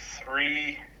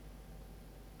I'm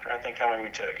trying to think how many we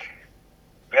took.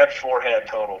 We had 4 head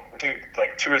total. We took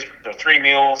like 3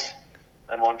 mules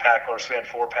and 1 pack horse. We had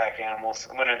 4 pack animals.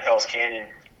 I went into Hell's Canyon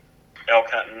elk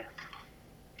hunting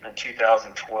in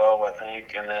 2012, I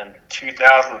think. And then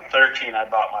 2013, I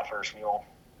bought my first mule.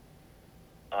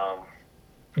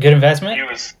 Good investment? He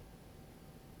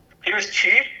was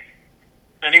cheap,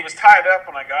 and he was tied up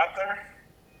when I got there.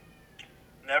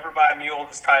 Never buy a mule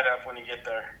that's tied up when you get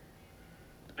there,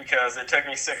 because it took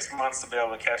me 6 months to be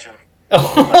able to catch him.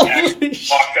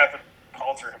 Walked up and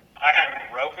halter him. I had to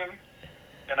rope him,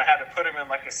 and I had to put him in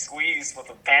like a squeeze with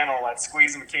a panel. I'd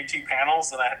squeeze him between 2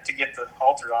 panels, and I had to get the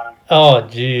halter on him. Oh,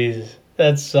 jeez.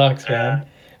 That sucks, man.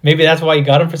 Maybe that's why you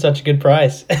got him for such a good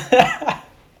price.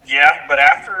 Yeah, but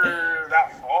after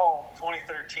that fall,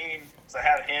 2013, so I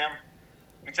had him.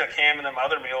 We took him and them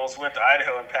other mules, went to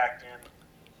Idaho and packed in.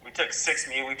 We took 6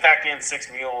 mules. We packed in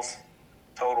 6 mules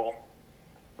total.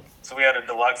 So we had a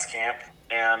deluxe camp,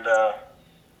 and I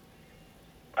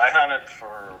hunted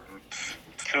for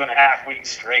 2.5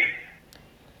 weeks straight.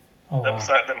 Oh, wow.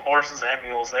 Them horses and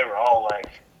mules, they were all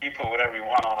like, you put whatever you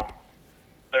want on them.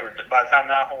 They were, by the time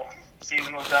that whole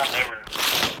season was done, they were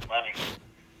money.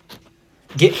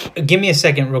 Give me a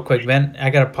second real quick, Ben. I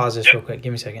got to pause this real quick.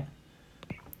 Give me a second.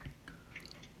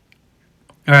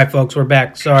 All right, folks, we're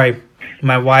back. Sorry.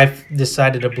 My wife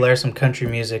decided to blare some country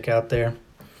music out there.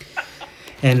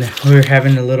 And we were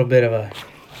having a little bit of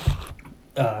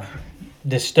a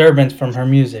disturbance from her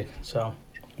music. So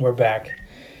we're back.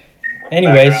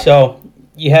 Anyway, so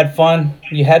you had fun.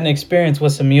 You had an experience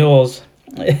with some mules.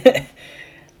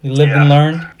 You lived and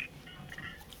learned.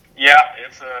 Yeah,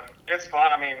 it's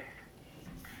fun. I mean,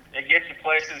 it gets you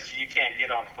places you can't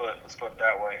get on foot. Let's put it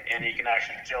that way. And you can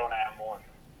actually kill an animal and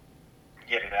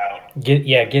get it out. Get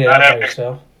it out by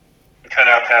yourself. Cut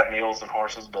out to have mules and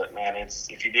horses, but man,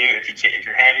 if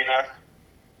you're handy enough,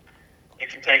 it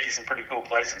can take you some pretty cool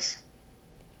places.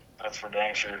 That's for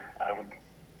dang sure.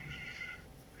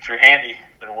 If you're handy,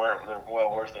 they're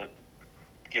well worth it.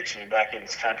 Get you back in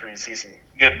this country and see some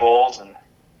good bulls and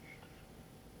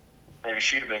maybe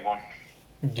shoot a big one.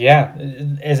 Yeah,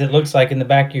 as it looks like in the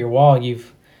back of your wall,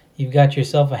 you've got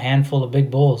yourself a handful of big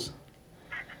bulls.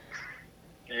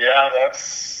 Yeah,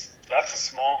 that's a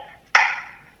smaller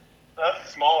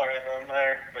end of them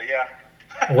there, but yeah.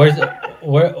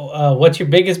 What's your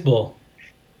biggest bull?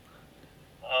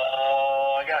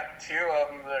 I got 2 of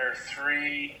them that are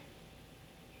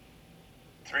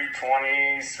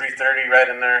 320s, 330 right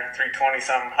in there, 320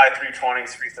 something, high 320s,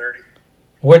 330.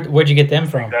 Where'd you get them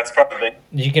from? That's probably big.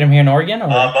 Did you get them here in Oregon? Or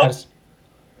both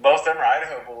of them are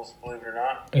Idaho bulls, believe it or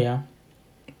not. Yeah.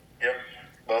 Yep,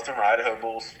 both of them are Idaho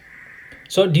bulls.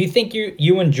 So do you think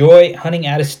you enjoy hunting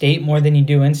out of state more than you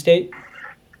do in state?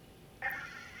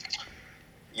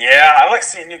 Yeah, I like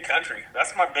seeing new country.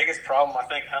 That's my biggest problem, I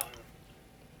think, hunting.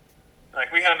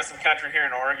 Like, we hunted some country here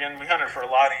in Oregon. We hunted for a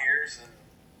lot of years, and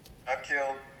I've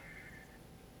killed,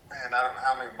 man, I don't know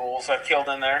how many bulls I've killed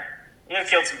in there. I've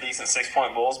killed some decent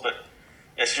 6-point bulls, but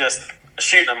it's just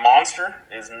shooting a monster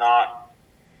is not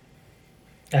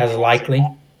as likely.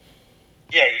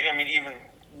 Yeah, I mean, even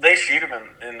they shoot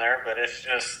them in there, but it's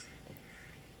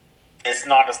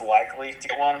not as likely to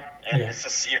get one. And it's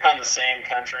just, you're hunting the same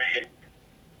country. And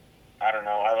I don't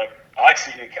know. I like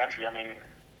seeing new country. I mean,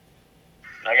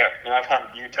 I've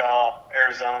hunted Utah,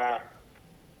 Arizona.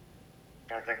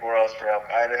 I think where else for elk?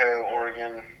 Idaho,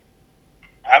 Oregon.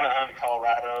 I haven't hunted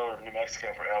Colorado or New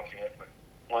Mexico for elk yet, but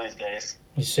one of these days.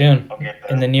 Soon. I'll get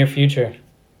there. In the near future.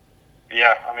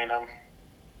 Yeah, I mean, I'm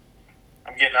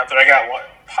getting out there. I got a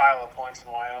pile of points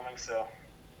in Wyoming, so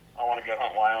I want to go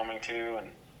hunt Wyoming too,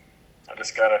 and I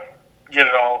just got to get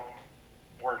it all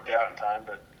worked out in time.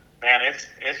 But man, it's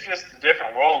just a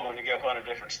different world when you go hunt a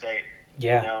different state.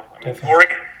 Yeah, you know, I mean, definitely.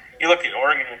 Oregon. You look at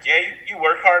Oregon, you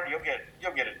work hard, you'll get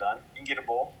it done. You can get a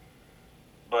bull.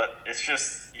 But it's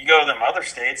just, you go to them other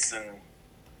states and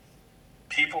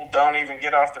people don't even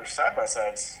get off their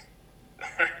side-by-sides.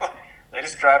 They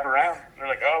just drive around. They're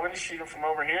like, oh, we just shoot them from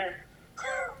over here.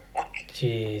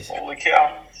 Jeez. Holy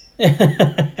cow.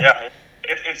 Yeah,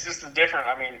 it's just a different,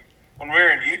 I mean, when we were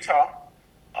in Utah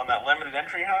on that limited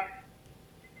entry hunt,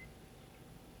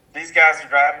 these guys are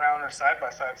driving around their side by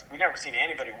sides. We never seen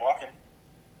anybody walking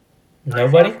very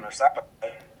far Nobody? from their side by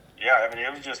side. Yeah, I mean,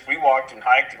 it was just we walked and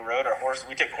hiked and rode our horses.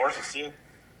 We took horses too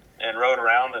and rode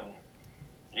around, and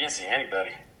you didn't see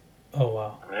anybody. Oh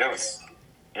wow. I mean, it was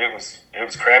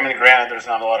crazy. I mean, granted, there's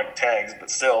not a lot of tags,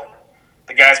 but still,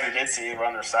 the guys we did see were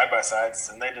on their side by sides,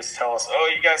 and they just tell us,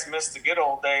 "Oh, you guys missed the good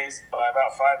old days by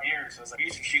about 5 years." I was like, "We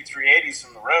used to shoot 380s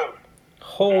from the road."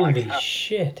 Holy Like,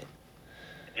 shit.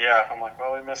 yeah, I'm like,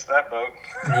 "Well, we missed that boat."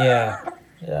 Yeah.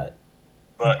 Yeah.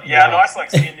 But yeah, Wow. no, I just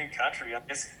like seeing new country.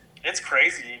 It's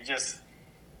crazy.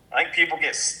 I think people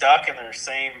get stuck in their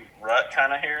same rut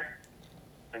kind of here,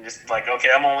 and just like, okay,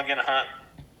 I'm only gonna hunt,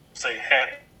 say,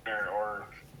 het or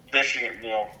this,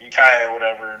 Ukiah, or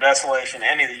whatever, Desolation,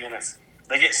 any of the units.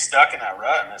 They get stuck in that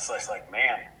rut, and it's just like,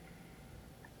 man.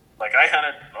 Like I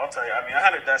hunted, I'll tell you, I mean, I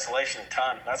hunted Desolation a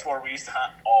ton. That's where we used to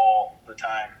hunt all the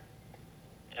time.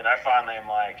 And I finally am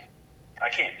like, I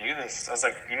can't do this. I was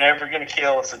like, you're never gonna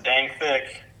kill. It's a dang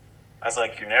thick. I was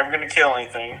like, you're never gonna kill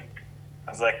anything.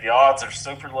 I was like, the odds are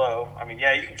super low. I mean,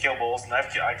 yeah, you can kill bulls, and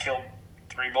I killed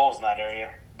 3 bulls in that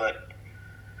area. But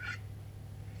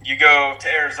you go to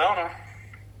Arizona,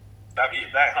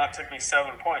 that hunt took me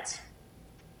 7 points.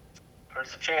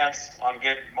 There's a chance on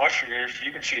good moisture years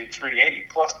you can shoot 380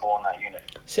 plus bull in that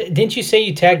unit. So, didn't you say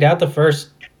you tagged out the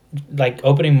first, like,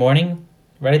 opening morning,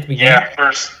 right at the beginning? Yeah,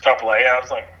 first couple of, it was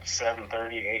like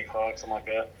 7:30, 8 o'clock, something like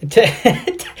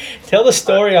that. Tell the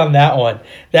story on that one.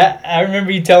 That I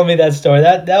remember you telling me that story.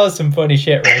 That was some funny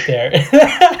shit right there.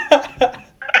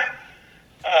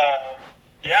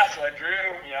 Yeah, so I drew,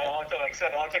 like I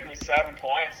said, it only took me 7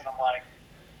 points, and I'm like,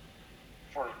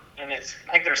 I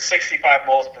think there's 65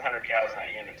 bulls per 100 cows in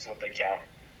that unit is what they count.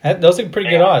 Those are pretty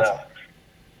good odds.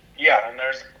 Yeah, and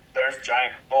there's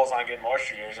giant bulls on good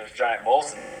moisture years. There's giant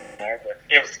bulls in there, but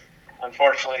it was,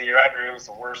 unfortunately, the year I drew was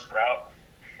the worst drought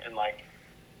in like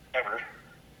ever.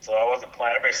 So I wasn't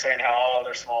planning. Everybody's saying how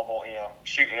they're small bull,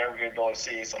 shooting every good bull you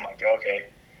see. So I'm like, okay.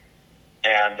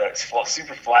 And it's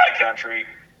super flat country.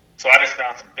 So I just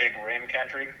found some big rim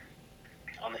country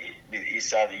on the east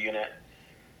side of the unit.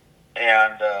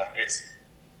 And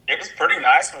it was pretty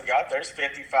nice when we got there. It's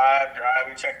 55 dry.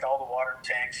 We checked all the water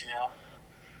tanks,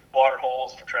 water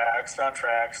holes for tracks, found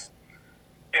tracks.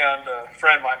 And a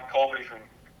friend of mine, Colby from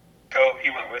Cove, he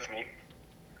went with me.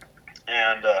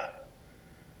 And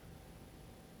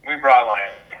we brought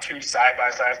like 2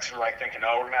 side-by-sides because we're like thinking,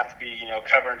 oh, we're going to have to be,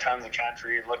 covering tons of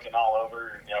country, looking all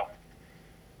over,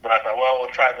 But I thought, well, we'll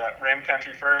try that rim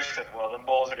country first. Well, them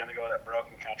bulls are going to go to that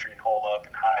broken country and hold up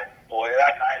and hide. Boy,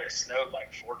 that night it snowed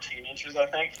like 14 inches, I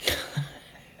think.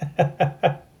 And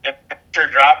the temperature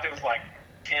dropped. It was like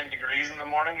 10 degrees in the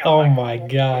morning. Oh, my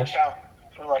gosh.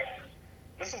 We're like,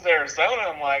 this is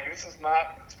Arizona. I'm like, this is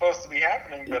not supposed to be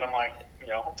happening. But I'm like,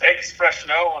 take fresh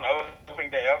snow on opening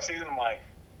day elk season. I'm like,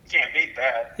 you can't beat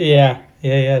that. Yeah,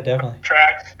 definitely.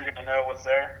 Tracks, you're going to know what's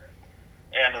there.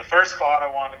 And the first spot I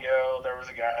wanted to go, there was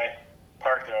a guy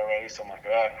parked there already, so I'm like,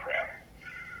 oh, crap.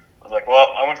 I was like,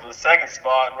 well, I went to the second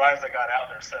spot, and right as I got out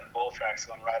there, setting bull tracks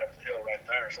going right up the hill right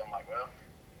there. So I'm like, well,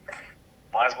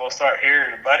 might as well start here.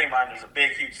 And a buddy of mine, there's a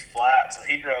big, huge flat, so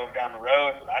he drove down the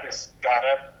road. And I just got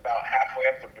up about halfway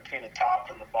up between the top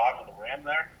and the bottom of the rim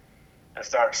there and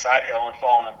started side hilling,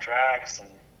 following up tracks. And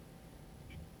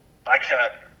I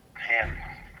cut,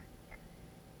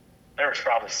 there was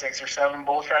probably 6 or 7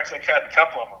 bull tracks I cut. A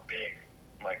couple of them were big,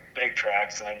 like big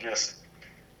tracks. And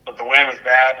but the wind was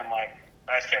bad. And I'm like,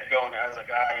 I just kept going. I was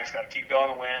like, I just got to keep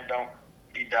going the wind. Don't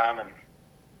be dumb and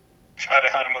try to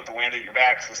hunt them with the wind at your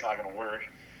back, so it's not going to work.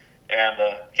 And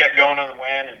kept going in the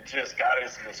wind and just got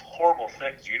into this horrible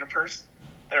thick junipers.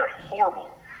 They're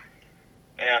horrible.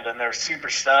 And then they're super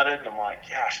stunted. And I'm like,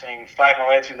 gosh, dang, fighting my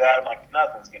way through that. I'm like,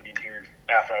 nothing's going to be here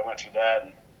after I went through that.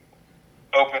 And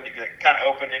kind of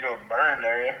opened into a burned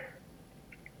area.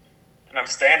 And I'm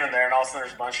standing there, and all of a sudden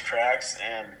there's a bunch of tracks,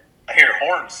 and I hear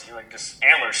horns, just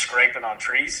antlers scraping on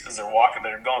trees as they're walking.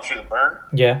 They're going through the burn.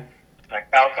 Yeah. And I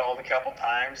cow called a couple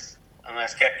times, and I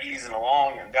just kept easing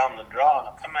along and down the draw, and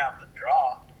I'm coming out the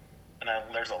draw, and then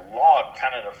there's a log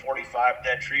kind of at a 45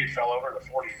 dead tree. It fell over at a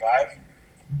 45.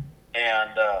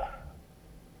 And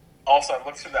also I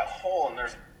looked through that hole, and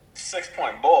there's a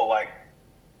 6-point bull,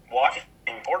 walking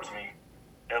towards me.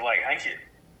 And I think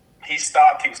he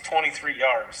stopped. He was 23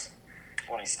 yards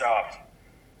when he stopped.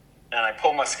 And I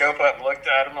pulled my scope up and looked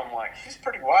at him. I'm like, he's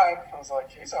pretty wide. I was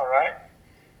like, he's all right.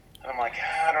 And I'm like,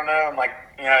 I don't know. I'm like,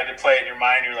 I had to play it in your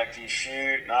mind. You're like, do you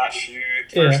shoot, not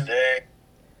shoot, first day?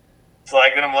 So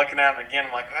then I'm looking at him again.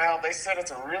 I'm like, well, they said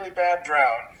it's a really bad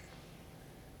drought.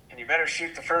 And you better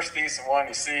shoot the first decent one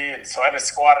you see. And so I just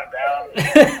squatted down.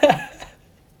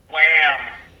 Wham!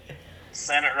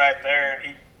 sent it right there, and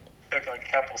he took like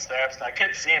a couple steps, and I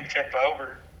couldn't see him tip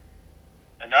over.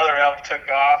 Another elk took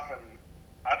off, and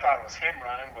I thought it was him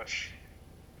running, which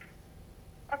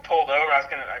I pulled over. I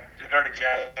started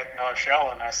jacking another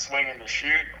shell, and I was swinging to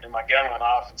shoot, and my gun went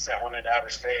off and sent one into outer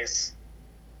space.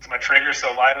 My trigger's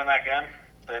so light on that gun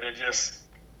that it just,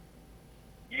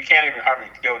 you can't even hardly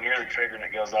go near the trigger and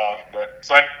it goes off. But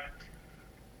so I'm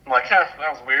like, huh,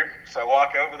 that was weird. So I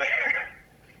walk over there.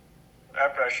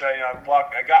 After I shot, I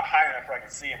got high enough where I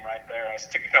could see him right there. I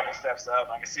just took a couple steps up,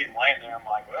 and I could see him laying there. I'm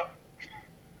like, well,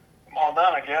 I'm all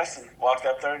done, I guess. And walked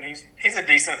up there, and he's a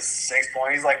decent 6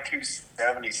 point. He's like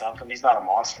 270 something. He's not a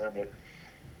monster, but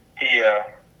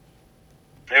it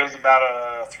was about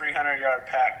a 300-yard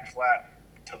pack flat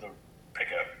to the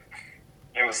pickup.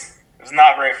 It was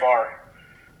not very far,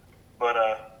 but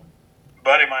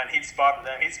buddy of mine, he'd spotted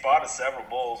them. He'd spotted several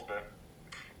bulls, but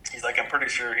he's like, I'm pretty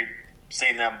sure he'd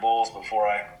seen them bulls before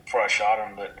I shot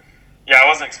him. But yeah, I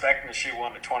wasn't expecting to shoot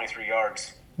one to 23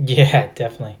 yards. Yeah,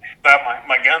 definitely. But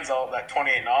my gun's that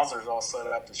 28 Nosler's all set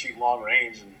up to shoot long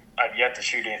range, and I've yet to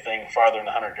shoot anything farther than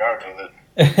 100 yards with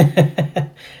it.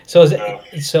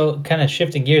 So kind of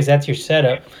shifting gears, that's your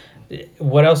setup.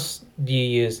 What else do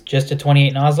you use? Just a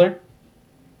 28 Nosler?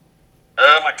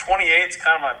 My 28's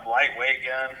kind of my lightweight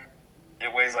gun.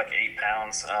 It weighs like 8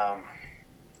 pounds. I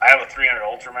have a 300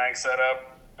 Ultra Mag set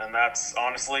up, and that's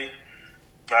honestly,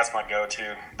 that's my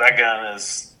go-to. That gun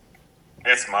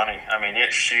it's money. I mean,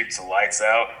 it shoots the lights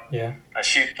out. Yeah. I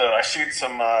shoot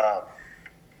some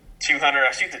 200.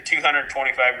 I shoot the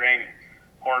 225 grain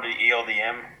Hornady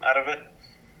ELDM out of it,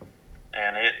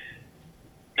 and it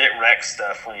wrecks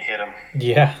stuff when you hit them.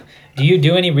 Yeah. Do you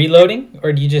do any reloading,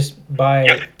 or do you just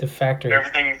buy the factory?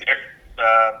 Everything.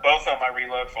 Both of them I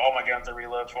reload for. All my guns I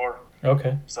reload for.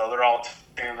 Okay. So they're all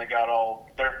tuned. They got all.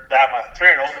 My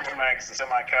 300 Ultra Mag is a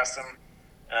semi-custom.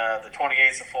 The 28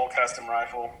 is a full custom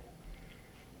rifle.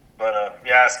 But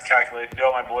yeah, I calculate, do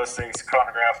all my ballistics,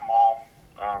 chronograph them all.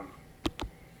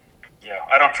 Yeah,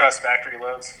 I don't trust factory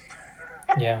loads.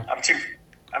 Yeah. I'm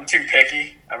too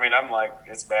picky. I mean, I'm like,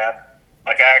 it's bad.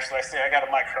 Like I got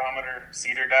a micrometer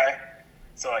cedar die,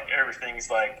 so like everything's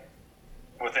like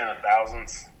within a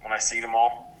thousandths when I seed them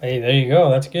all. Hey, there you go.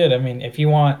 That's good. I mean, if you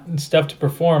want stuff to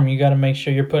perform, you got to make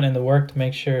sure you're putting in the work to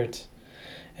make sure it's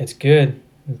good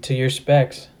to your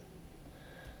specs.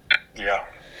 Yeah.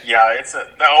 Yeah,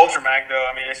 the Ultra Mag though.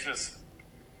 I mean, it's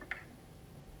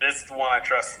the one I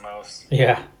trust the most.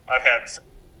 Yeah.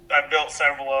 I've built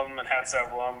several of them and had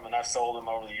several of them, and I've sold them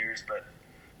over the years. But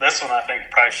this one I think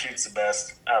probably shoots the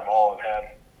best out of all I've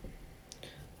had.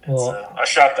 Well, I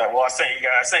shot that. Well, I sent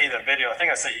you that video. I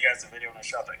think I sent you guys the video when I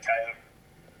shot that coyote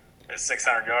at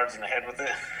 600 yards in the head with it.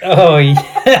 Oh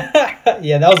yeah,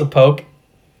 yeah, that was a poke.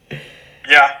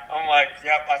 Yeah, I'm like,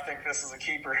 yep, I think this is a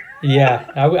keeper.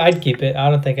 Yeah, I'd keep it. I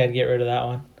don't think I'd get rid of that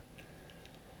one.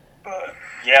 But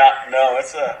yeah, no,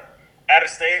 it's out of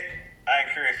state. I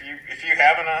encourage if you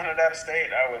haven't hunted out of state,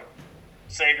 I would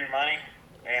save your money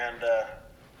and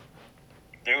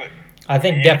do it. I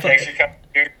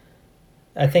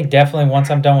think definitely once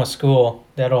I'm done with school,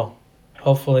 that'll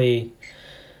hopefully,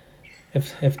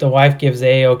 if the wife gives the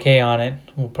A-OK on it,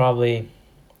 we'll probably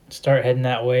start heading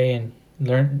that way and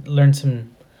learn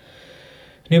some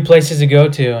new places to go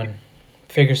to and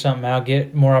figure something out,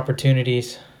 get more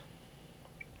opportunities.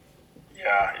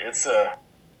 Yeah, it's a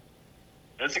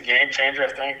game changer,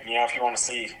 I think. You know, if you want to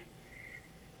see,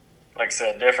 like I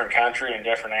said, different country and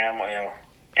different animal,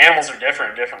 animals are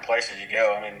different in different places you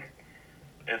go. I mean,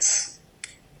 it's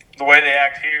the way they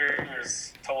act here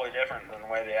is totally different than the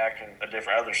way they act in the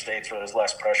different other states where there's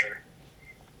less pressure.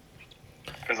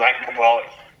 Because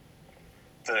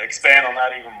to expand on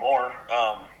that even more,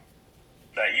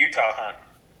 that Utah hunt,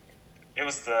 it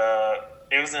was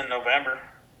in November,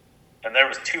 and there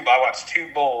was I watched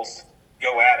two bulls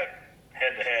go at it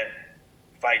head to head,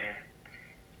 fighting.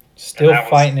 Still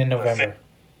fighting in November.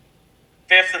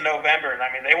 5th of November, and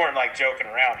I mean they weren't like joking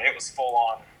around. It was full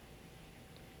on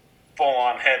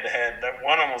head to head.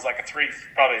 One of them was like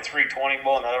probably a 320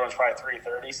 bull, and the other one's probably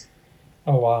 330s.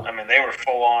 Oh wow! I mean they were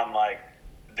full on like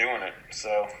doing it.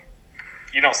 So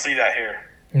you don't see that here.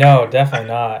 No, definitely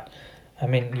not. I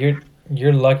mean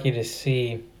you're lucky to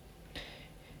see.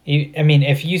 I mean,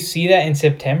 if you see that in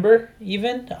September,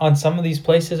 even on some of these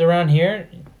places around here,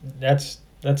 that's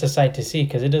a sight to see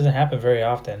because it doesn't happen very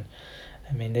often.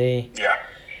 I mean, they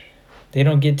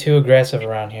don't get too aggressive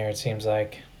around here. It seems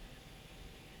like.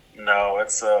 No,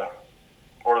 it's or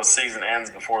the season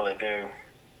ends before they do,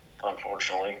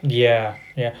 unfortunately. Yeah.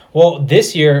 Well,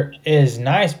 this year is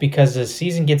nice because the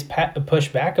season gets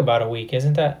pushed back about a week.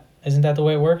 Isn't that the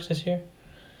way it works this year?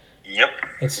 Yep.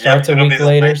 It starts Yep. a It'll be week the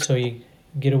later, late. so you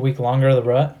get a week longer of the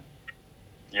rut.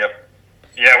 Yep.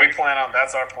 Yeah, we plan on.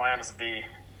 That's our plan is to be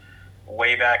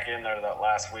way back in there that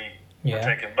last week. We're Yeah.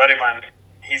 taking buddy of mine.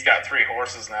 He's got 3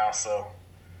 horses now, so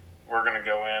we're gonna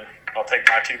go in. I'll take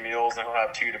my 2 mules, and he'll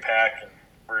have 2 to pack, and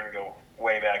we're gonna go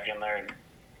way back in there and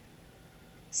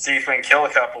see if we can kill a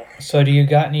couple. So do you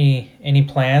got any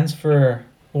plans for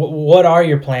what are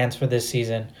your plans for this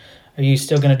season? Are you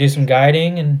still going to do some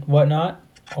guiding and whatnot,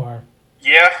 or?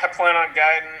 Yeah, I plan on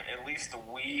guiding at least a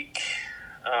week.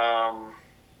 I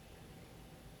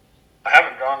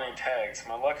haven't drawn any tags.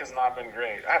 My luck has not been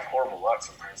great. I have horrible luck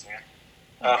sometimes,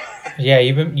 man. Yeah,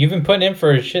 you've been putting in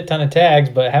for a shit ton of tags,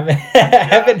 but haven't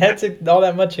haven't had all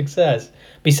that much success.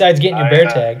 Besides getting your bear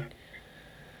tag.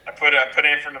 I put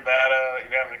in for Nevada.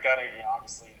 You haven't got it.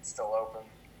 Obviously, it's still open.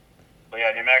 But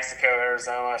yeah, New Mexico,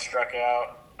 Arizona, I struck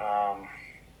out.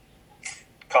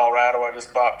 Colorado, I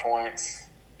just bought points.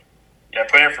 Yeah, I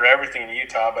put in for everything in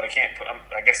Utah, but I can't put.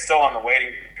 I guess still on the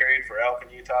waiting period for elk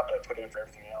in Utah, but I put in for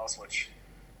everything else. Which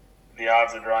the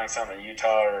odds of drawing something in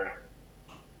Utah are.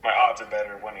 My odds are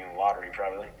better of winning the lottery,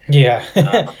 probably. Yeah.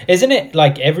 Isn't it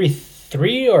like every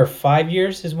 3 or 5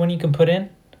 years is when you can put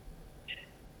in?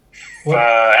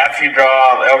 After you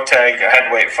draw the elk tag, I had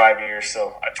to wait 5 years.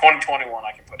 So 2021,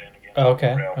 I can put in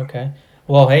again. Okay.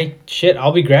 Well, hey, shit,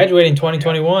 I'll be graduating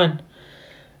 2021.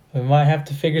 We might have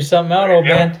to figure something out, old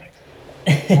man.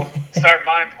 We'll start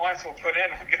buying points. We'll put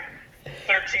in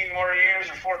 13 more years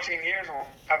or 14 years, and we'll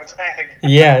have a tag.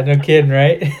 Yeah, no kidding,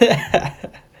 right?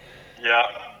 Yeah,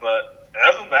 but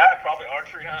other than that, probably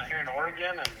archery hunt here in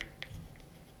Oregon and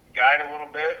guide a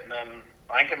little bit, and then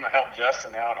I think I'm gonna help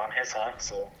Justin out on his hunt.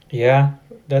 So yeah,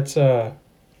 that's I'm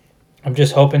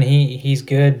just hoping he's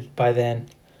good by then.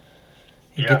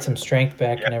 He gets some strength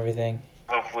back and everything.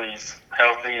 Hopefully he's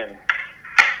healthy and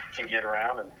can get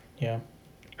around and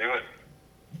do it.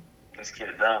 Just get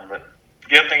it done. But the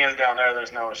good thing is down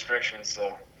there's no restrictions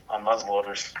so on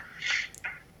muzzleloaders,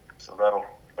 so that'll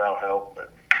help.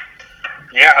 But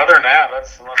yeah, other than that,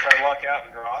 that's unless I luck out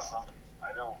and draw something,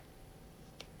 I don't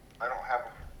have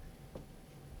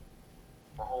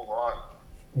a whole lot.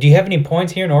 Do you have any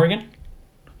points here in Oregon,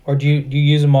 or do you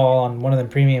use them all on one of them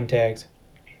premium tags?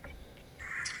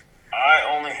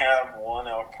 I only have 1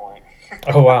 elk point.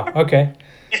 Oh wow! Okay,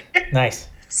 nice.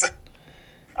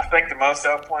 I think the most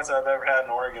elk points I've ever had in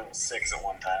Oregon was 6 at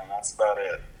one time. That's about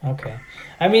it. Okay,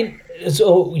 I mean,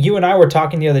 so you and I were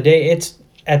talking the other day. It's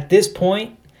at this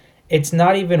point, it's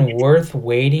not even worth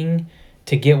waiting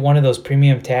to get one of those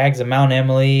premium tags, the Mount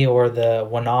Emily or the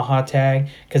Wanaha tag,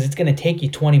 because it's going to take you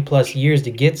 20 plus years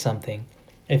to get something.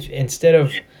 If instead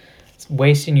of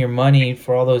wasting your money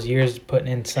for all those years putting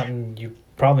in something you're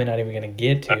probably not even going to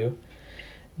get to,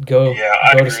 go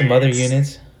to some other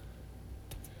units.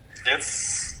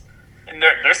 And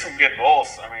there's some good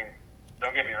bulls. I mean,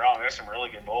 don't get me wrong, there's some really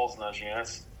good bulls in those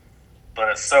units, but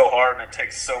it's so hard and it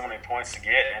takes so many points to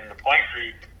get, and the point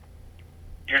creep,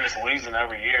 you're just losing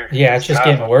every year. Yeah, it's just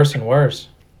getting worse and worse.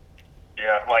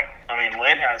 Yeah,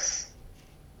 Lynn has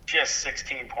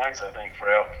 16 points, I think, for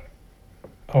elk.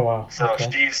 Oh, wow. So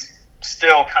she's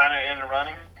still kind of in the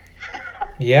running.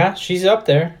 Yeah, she's up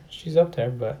there,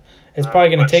 but it's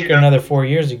probably going to take her another 4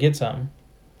 years to get something.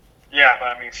 Yeah,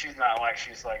 but I mean, she's not like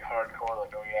she's like hardcore,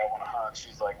 like, oh yeah, I want to hunt.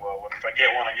 She's like, well, if I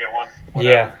get one, I get one.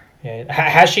 Whatever. Yeah.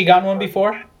 Has she gotten one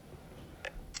before?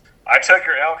 I took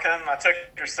her elk hunting. I took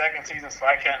her second season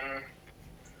spike hunting.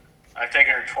 I've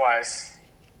taken her twice.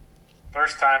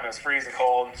 First time it was freezing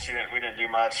cold. We didn't do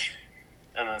much.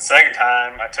 And then the second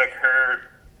time I took her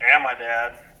and my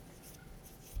dad.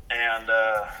 And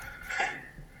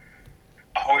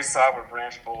I always saw with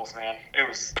ranch bulls, man.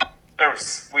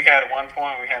 We had at one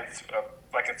point, we had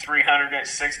like a 300-inch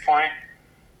 6-point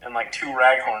and like 2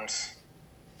 raghorns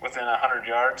within 100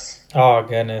 yards. Oh,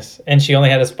 goodness. And she only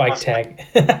had a spike tag.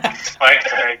 Spike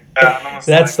tag.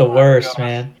 That's the worst,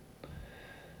 man.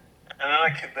 And then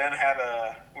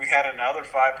we had another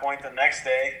 5-point the next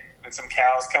day, and some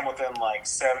cows come within like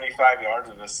 75 yards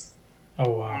of us. Oh,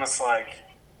 wow. I'm just like,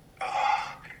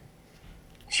 oh.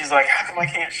 She's like, how come I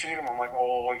can't shoot him? I'm like,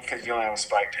 well, because you only have a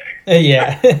spike tag.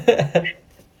 Yeah.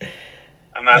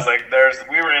 And I was like,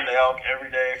 we were in the elk every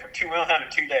day for 2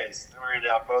 days. We were in the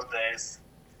elk both days.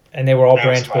 And they were all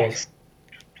branch bulls.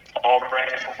 All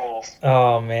branch bulls.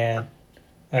 Oh, man.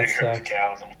 That sucks.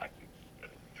 Cows. I'm like,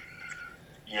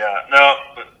 yeah, no,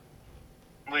 but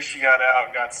at least she got out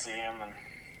and got to see him. And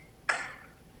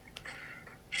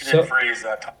she didn't freeze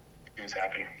that time. She was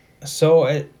happy. So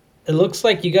it looks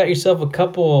like you got yourself a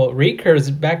couple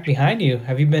recurves back behind you.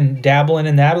 Have you been dabbling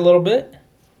in that a little bit?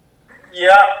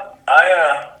 Yeah,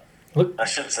 Look. I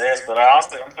shouldn't say this, but I'm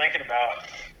thinking about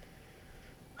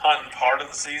hunting part of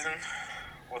the season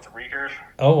with the recurve,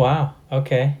 Oh wow.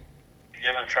 Okay.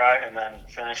 give it a try, and then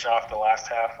finish off the last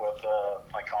half with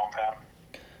my compound.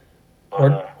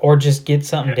 But Or just get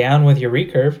something yeah, down with your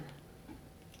recurve.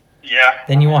 yeah,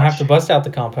 Then I you mean, won't have to bust out the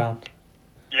compound.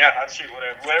 yeah, I'd shoot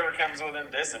whatever comes within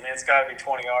distance. I mean, it's got to be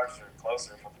 20 yards or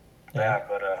closer for Yeah. that.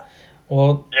 But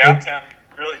Well, yeah,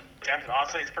 really tempted.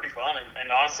 Honestly, it's pretty fun.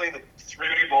 And honestly, the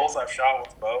 3D bulls I've shot with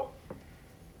the bow,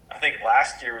 I think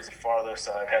last year was the farthest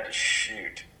I've had to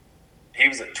shoot. He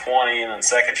was at 20, and then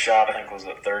second shot I think was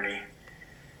at 30.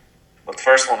 But the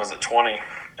first one was at 20, and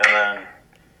then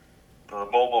the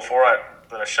bull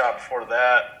that I shot before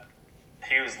that,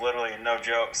 he was literally, no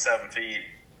joke, 7 feet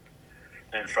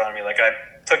in front of me. Like, I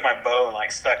took my bow and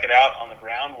like stuck it out on the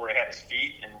ground where he had his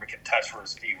feet, and we could touch where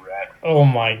his feet were at. oh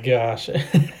my gosh,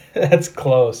 that's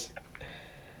close.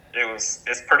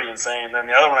 It's pretty insane. Then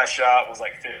the other one I shot was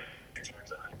like 50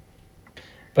 yards, I think.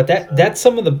 But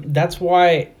So, that's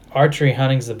why archery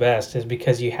hunting's the best, is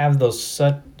because you have those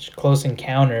such close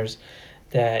encounters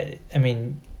that, I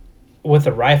mean, with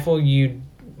a rifle you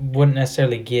wouldn't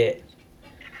necessarily get.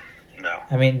 no.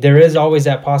 I mean, there is always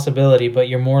that possibility, but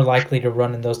you're more likely to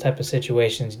run in those type of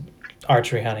situations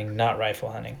archery hunting, not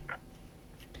rifle hunting.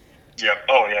 Yep.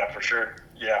 Oh yeah, for sure.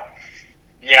 Yeah.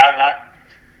 Yeah.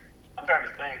 I'm trying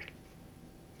to think.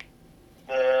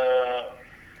 The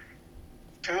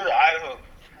two of the Idaho,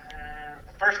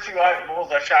 the first two Idaho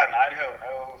bulls I shot in Idaho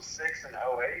in '06 and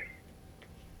 '08.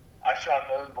 I shot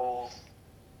those bulls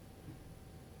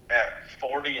at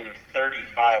 40 and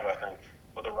 35, I think,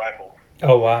 with a rifle.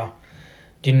 Oh wow.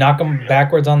 Do you knock them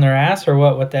backwards on their ass or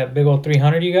what? With that big old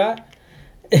 300 you got?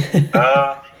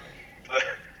 Uh,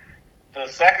 the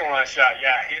second one I shot,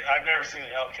 yeah, I've never seen an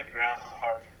elk hit the ground so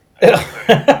hard.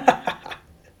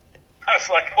 I was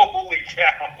like, holy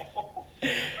cow.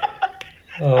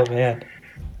 Oh man,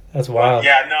 that's wild.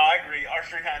 Yeah, no, I agree.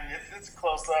 Archery hunting, it's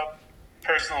close up,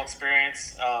 personal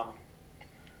experience.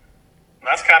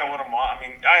 That's kind of what I'm on. I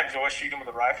mean, I enjoy shooting with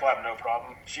a rifle. I have no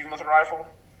problem shooting with a rifle.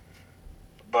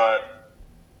 But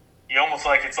you almost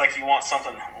it's like you want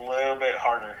something a little bit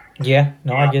harder. Yeah,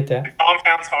 no, I get The that.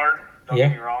 compound's hard. Don't Yeah.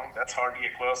 get me wrong. That's hard to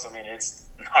get close. I mean, it's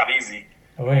not easy.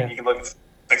 Oh yeah. You can look at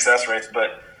success rates,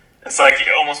 but it's like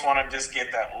you almost want to just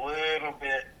get that little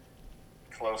bit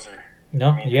closer. No,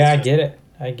 I mean, yeah, I it's get it.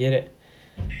 I get it.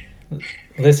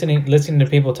 Listening to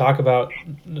people talk about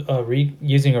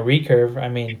using a recurve, I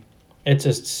mean, it's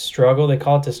a struggle. They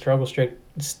call it the struggle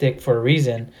stick for a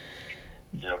reason.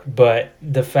 Yep. But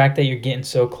the fact that you're getting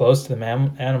so close to the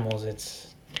animals,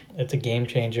 it's a game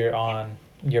changer on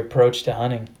your approach to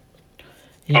hunting.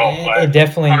 Oh, It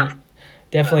definitely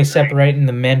 100% separating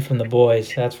the men from the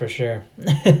boys. That's for sure.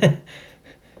 Yeah,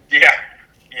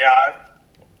 yeah.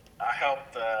 I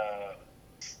helped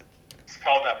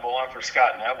called that bull on for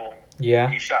Scott Neville. Yeah,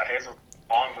 He shot his with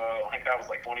a longbow. I think that was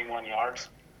like 21 yards.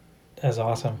 that's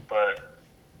awesome. But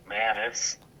man,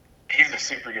 he's a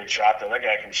super good shot though. That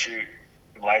guy can shoot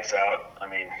lights out. I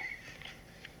mean,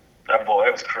 that bull,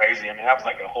 it was crazy. I mean, that was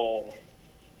like a whole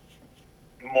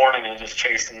morning and just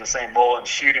chasing the same bull and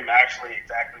shoot him actually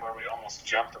exactly where we almost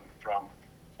jumped him from.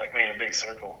 Like made a big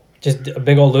circle. Just a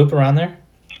big old loop around there.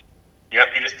 Yep,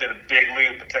 he just did a big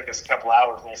loop. It took us a couple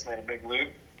hours and he just made a big loop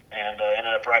and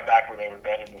ended up right back where they were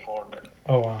bedded before.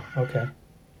 Oh wow, okay,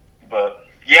 But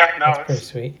yeah, no, that's pretty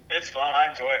sweet. it's fun. I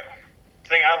enjoy it. The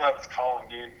thing I love is calling,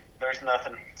 dude. There's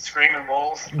nothing. Screaming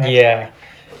bulls. Yeah,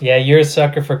 you're a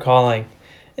sucker for calling.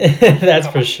 That's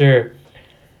for sure.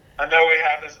 I know we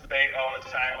have this debate all the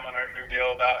time on our new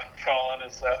deal about calling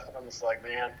and stuff. And I'm just like,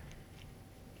 man,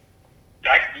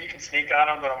 you can sneak on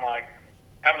them, but I'm like,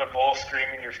 having a bull scream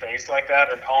in your face like that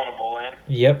or calling a bull in.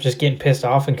 Yep, just getting pissed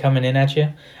off and coming in at you.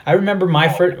 I remember my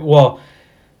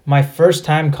first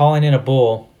time calling in a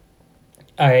bull.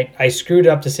 I screwed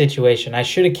up the situation. I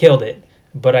should have killed it,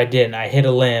 but I didn't. I hit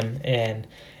a limb, and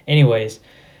anyways,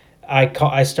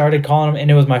 I started calling him,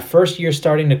 and it was my first year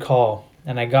starting to call,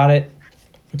 and I got it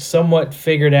somewhat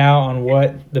figured out on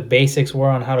what the basics were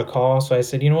on how to call. So I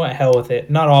said, you know what, hell with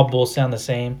it. Not all bulls sound the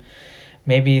same.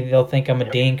 Maybe they'll think I'm a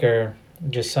dink or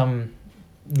just some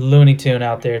Looney Tune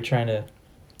out there trying to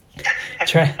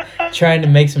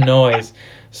make some noise.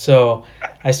 So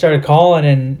I started calling,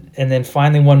 and then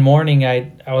finally one morning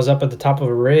I was up at the top of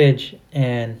a ridge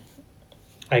and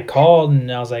I called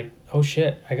and I was like, oh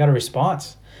shit, I got a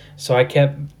response. So I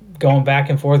kept going back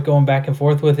and forth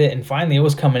with it, and finally it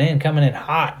was coming in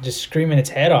hot, just screaming its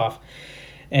head off.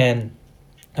 And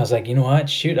I was like, you know what?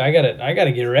 Shoot, I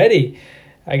gotta get ready.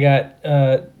 I got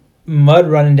mud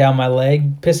running down my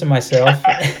leg, pissing myself.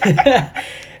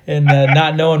 and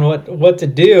not knowing what to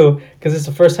do because it's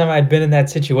the first time I'd been in that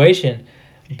situation.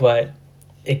 But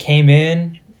it came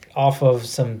in off of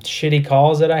some shitty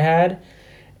calls that I had,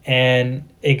 and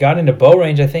it got into bow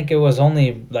range. I think it was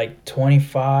only like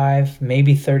 25,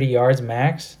 maybe 30 yards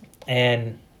max,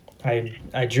 and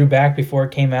I drew back before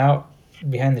it came out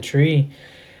behind the tree,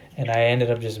 and I ended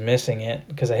up just missing it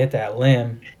because I hit that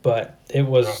limb. But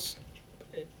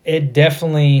it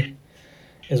definitely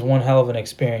is one hell of an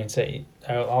experience that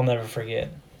I'll never forget.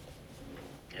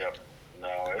 Yep.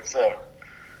 No, it's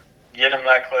get them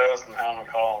that close and have them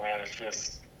call, man.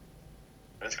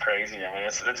 It's crazy. I mean,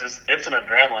 it's an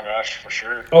adrenaline rush for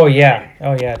sure. Oh yeah,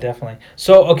 definitely.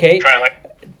 So okay, Try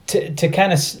like to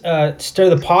kind of stir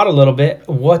the pot a little bit,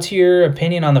 what's your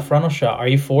opinion on the frontal shot? Are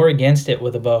you for or against it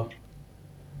with a bow?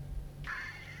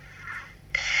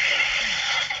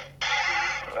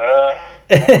 um,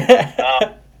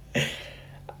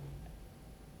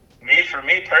 for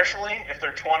me personally, if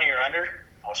they're 20 or under,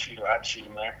 I'd shoot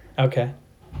them there. Okay,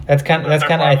 that's kind of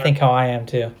I think how I am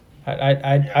too.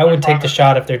 I would take the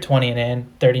shot if they're 20 and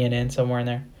in, 30 and in, somewhere in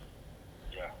there.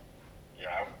 Yeah,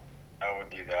 I would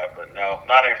do that, but no,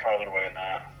 not any farther away than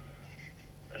that.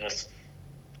 Just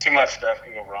too much stuff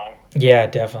can go wrong. Yeah,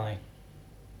 definitely.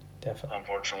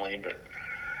 Unfortunately, but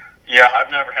yeah, I've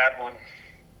never had one.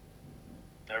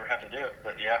 Never had to do it,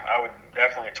 but yeah, I would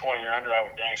definitely 20 or under. I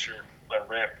would dang sure let it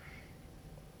rip.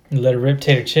 Let it rip,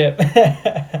 tater chip.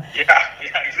 Yeah,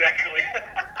 exactly.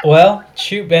 Well,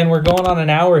 shoot, Ben, we're going on an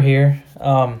hour here.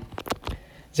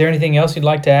 Is there anything else you'd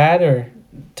like to add or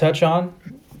touch on?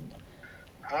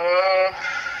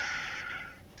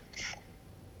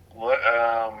 What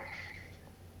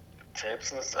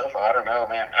tips and stuff? I don't know,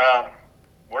 man.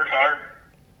 Work hard.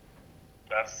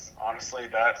 That's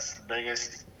the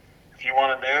biggest. If you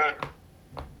want to do it,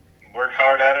 work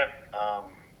hard at it.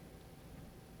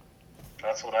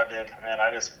 That's what I did, man.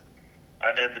 I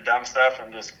did the dumb stuff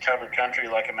and just covered country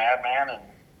like a madman and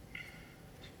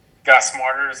got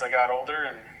smarter as I got older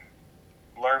and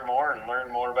learned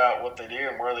more about what they do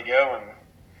and where they go and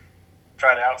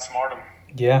try to outsmart them.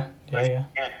 Yeah.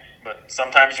 But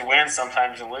sometimes you win,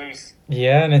 sometimes you lose.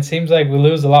 Yeah, and it seems like we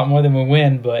lose a lot more than we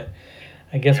win, but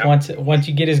I guess once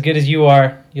you get as good as you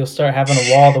are, you'll start having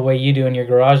a wall the way you do in your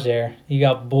garage there. You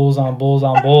got bulls on bulls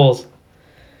on bulls.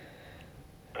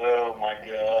 Oh my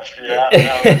gosh. Yeah,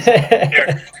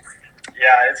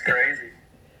 it's crazy.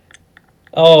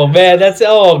 Oh man,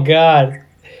 God.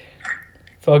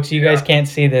 Folks, you guys can't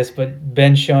see this, but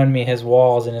Ben's showing me his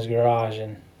walls in his garage,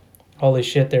 and holy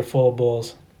shit, they're full of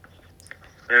bulls.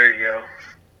 There you go.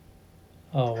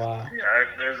 Oh wow.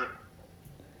 Yeah,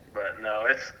 but no,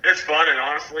 it's fun, and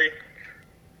honestly,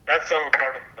 that's some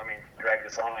part of. I mean, drag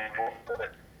this on anymore,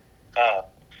 but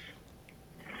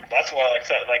that's why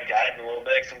I like guiding a little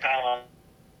bit. Sometimes I'm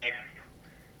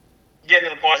getting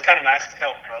to the point. It's kind of nice to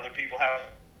help other people have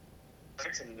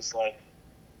and just like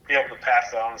be able to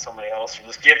pass that on to somebody else, or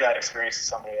just give that experience to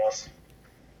somebody else.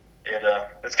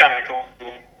 It's kind of cool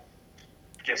to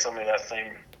give somebody a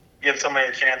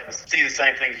chance to see the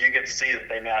same things you get to see that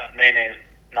they may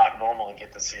not normally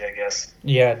get to see, I guess.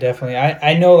 Yeah, definitely.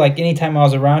 I know, like, anytime I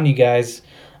was around you guys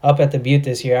up at the Butte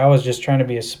this year, I was just trying to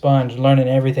be a sponge, learning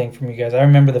everything from you guys. I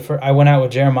remember I went out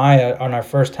with Jeremiah on our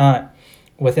first hunt.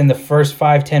 Within the first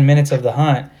 5-10 minutes of the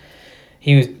hunt,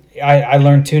 I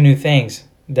learned 2 new things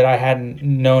that I hadn't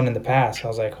known in the past. I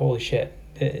was like, holy shit.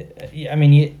 I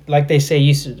mean, like they say,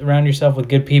 you surround yourself with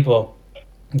good people,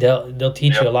 they'll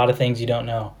teach you a lot of things you don't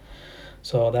know.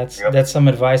 So that's some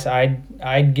advice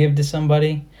I'd give to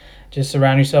somebody. Just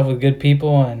surround yourself with good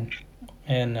people and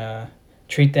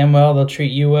treat them well. They'll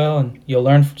treat you well, and you'll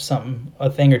learn a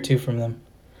thing or two from them.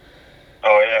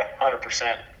 Oh yeah,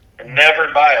 100%. And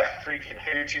never buy a freaking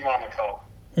hoochie mama call.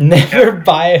 Never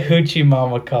buy a hoochie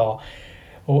mama call.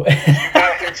 Buy a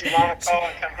hoochie mama call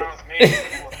and come home with me.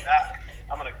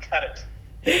 I'm gonna cut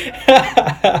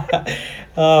it.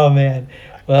 Oh man.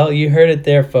 Well, you heard it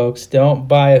there, folks. Don't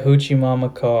buy a hoochie mama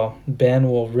call. Ben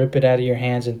will rip it out of your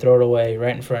hands and throw it away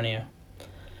right in front of you.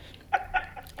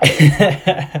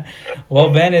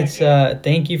 Well, Ben, it's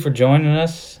thank you for joining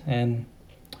us, and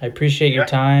I appreciate your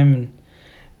time and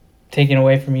taking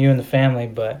away from you and the family.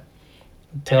 But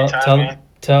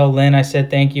tell Lynn I said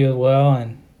thank you as well,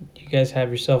 and you guys have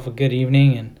yourself a good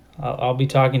evening. And I'll be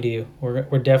talking to you. We're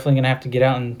definitely gonna have to get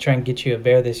out and try and get you a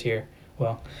bear this year.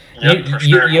 Well,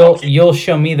 you'll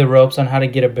show me the ropes on how to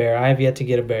get a bear. I have yet to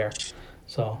get a bear.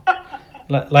 So,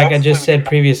 like I just said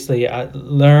previously,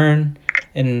 learn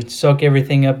and soak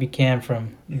everything up you can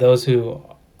from those who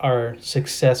are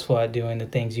successful at doing the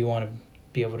things you want to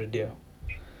be able to do.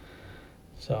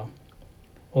 So,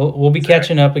 we'll be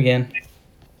catching up again.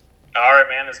 All right,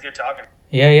 man. It's good talking.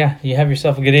 Yeah, yeah. You have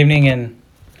yourself a good evening, and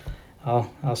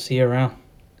I'll see you around.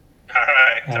 All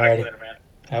right. Talk to you Alrighty. later, man.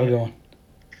 Have a good one.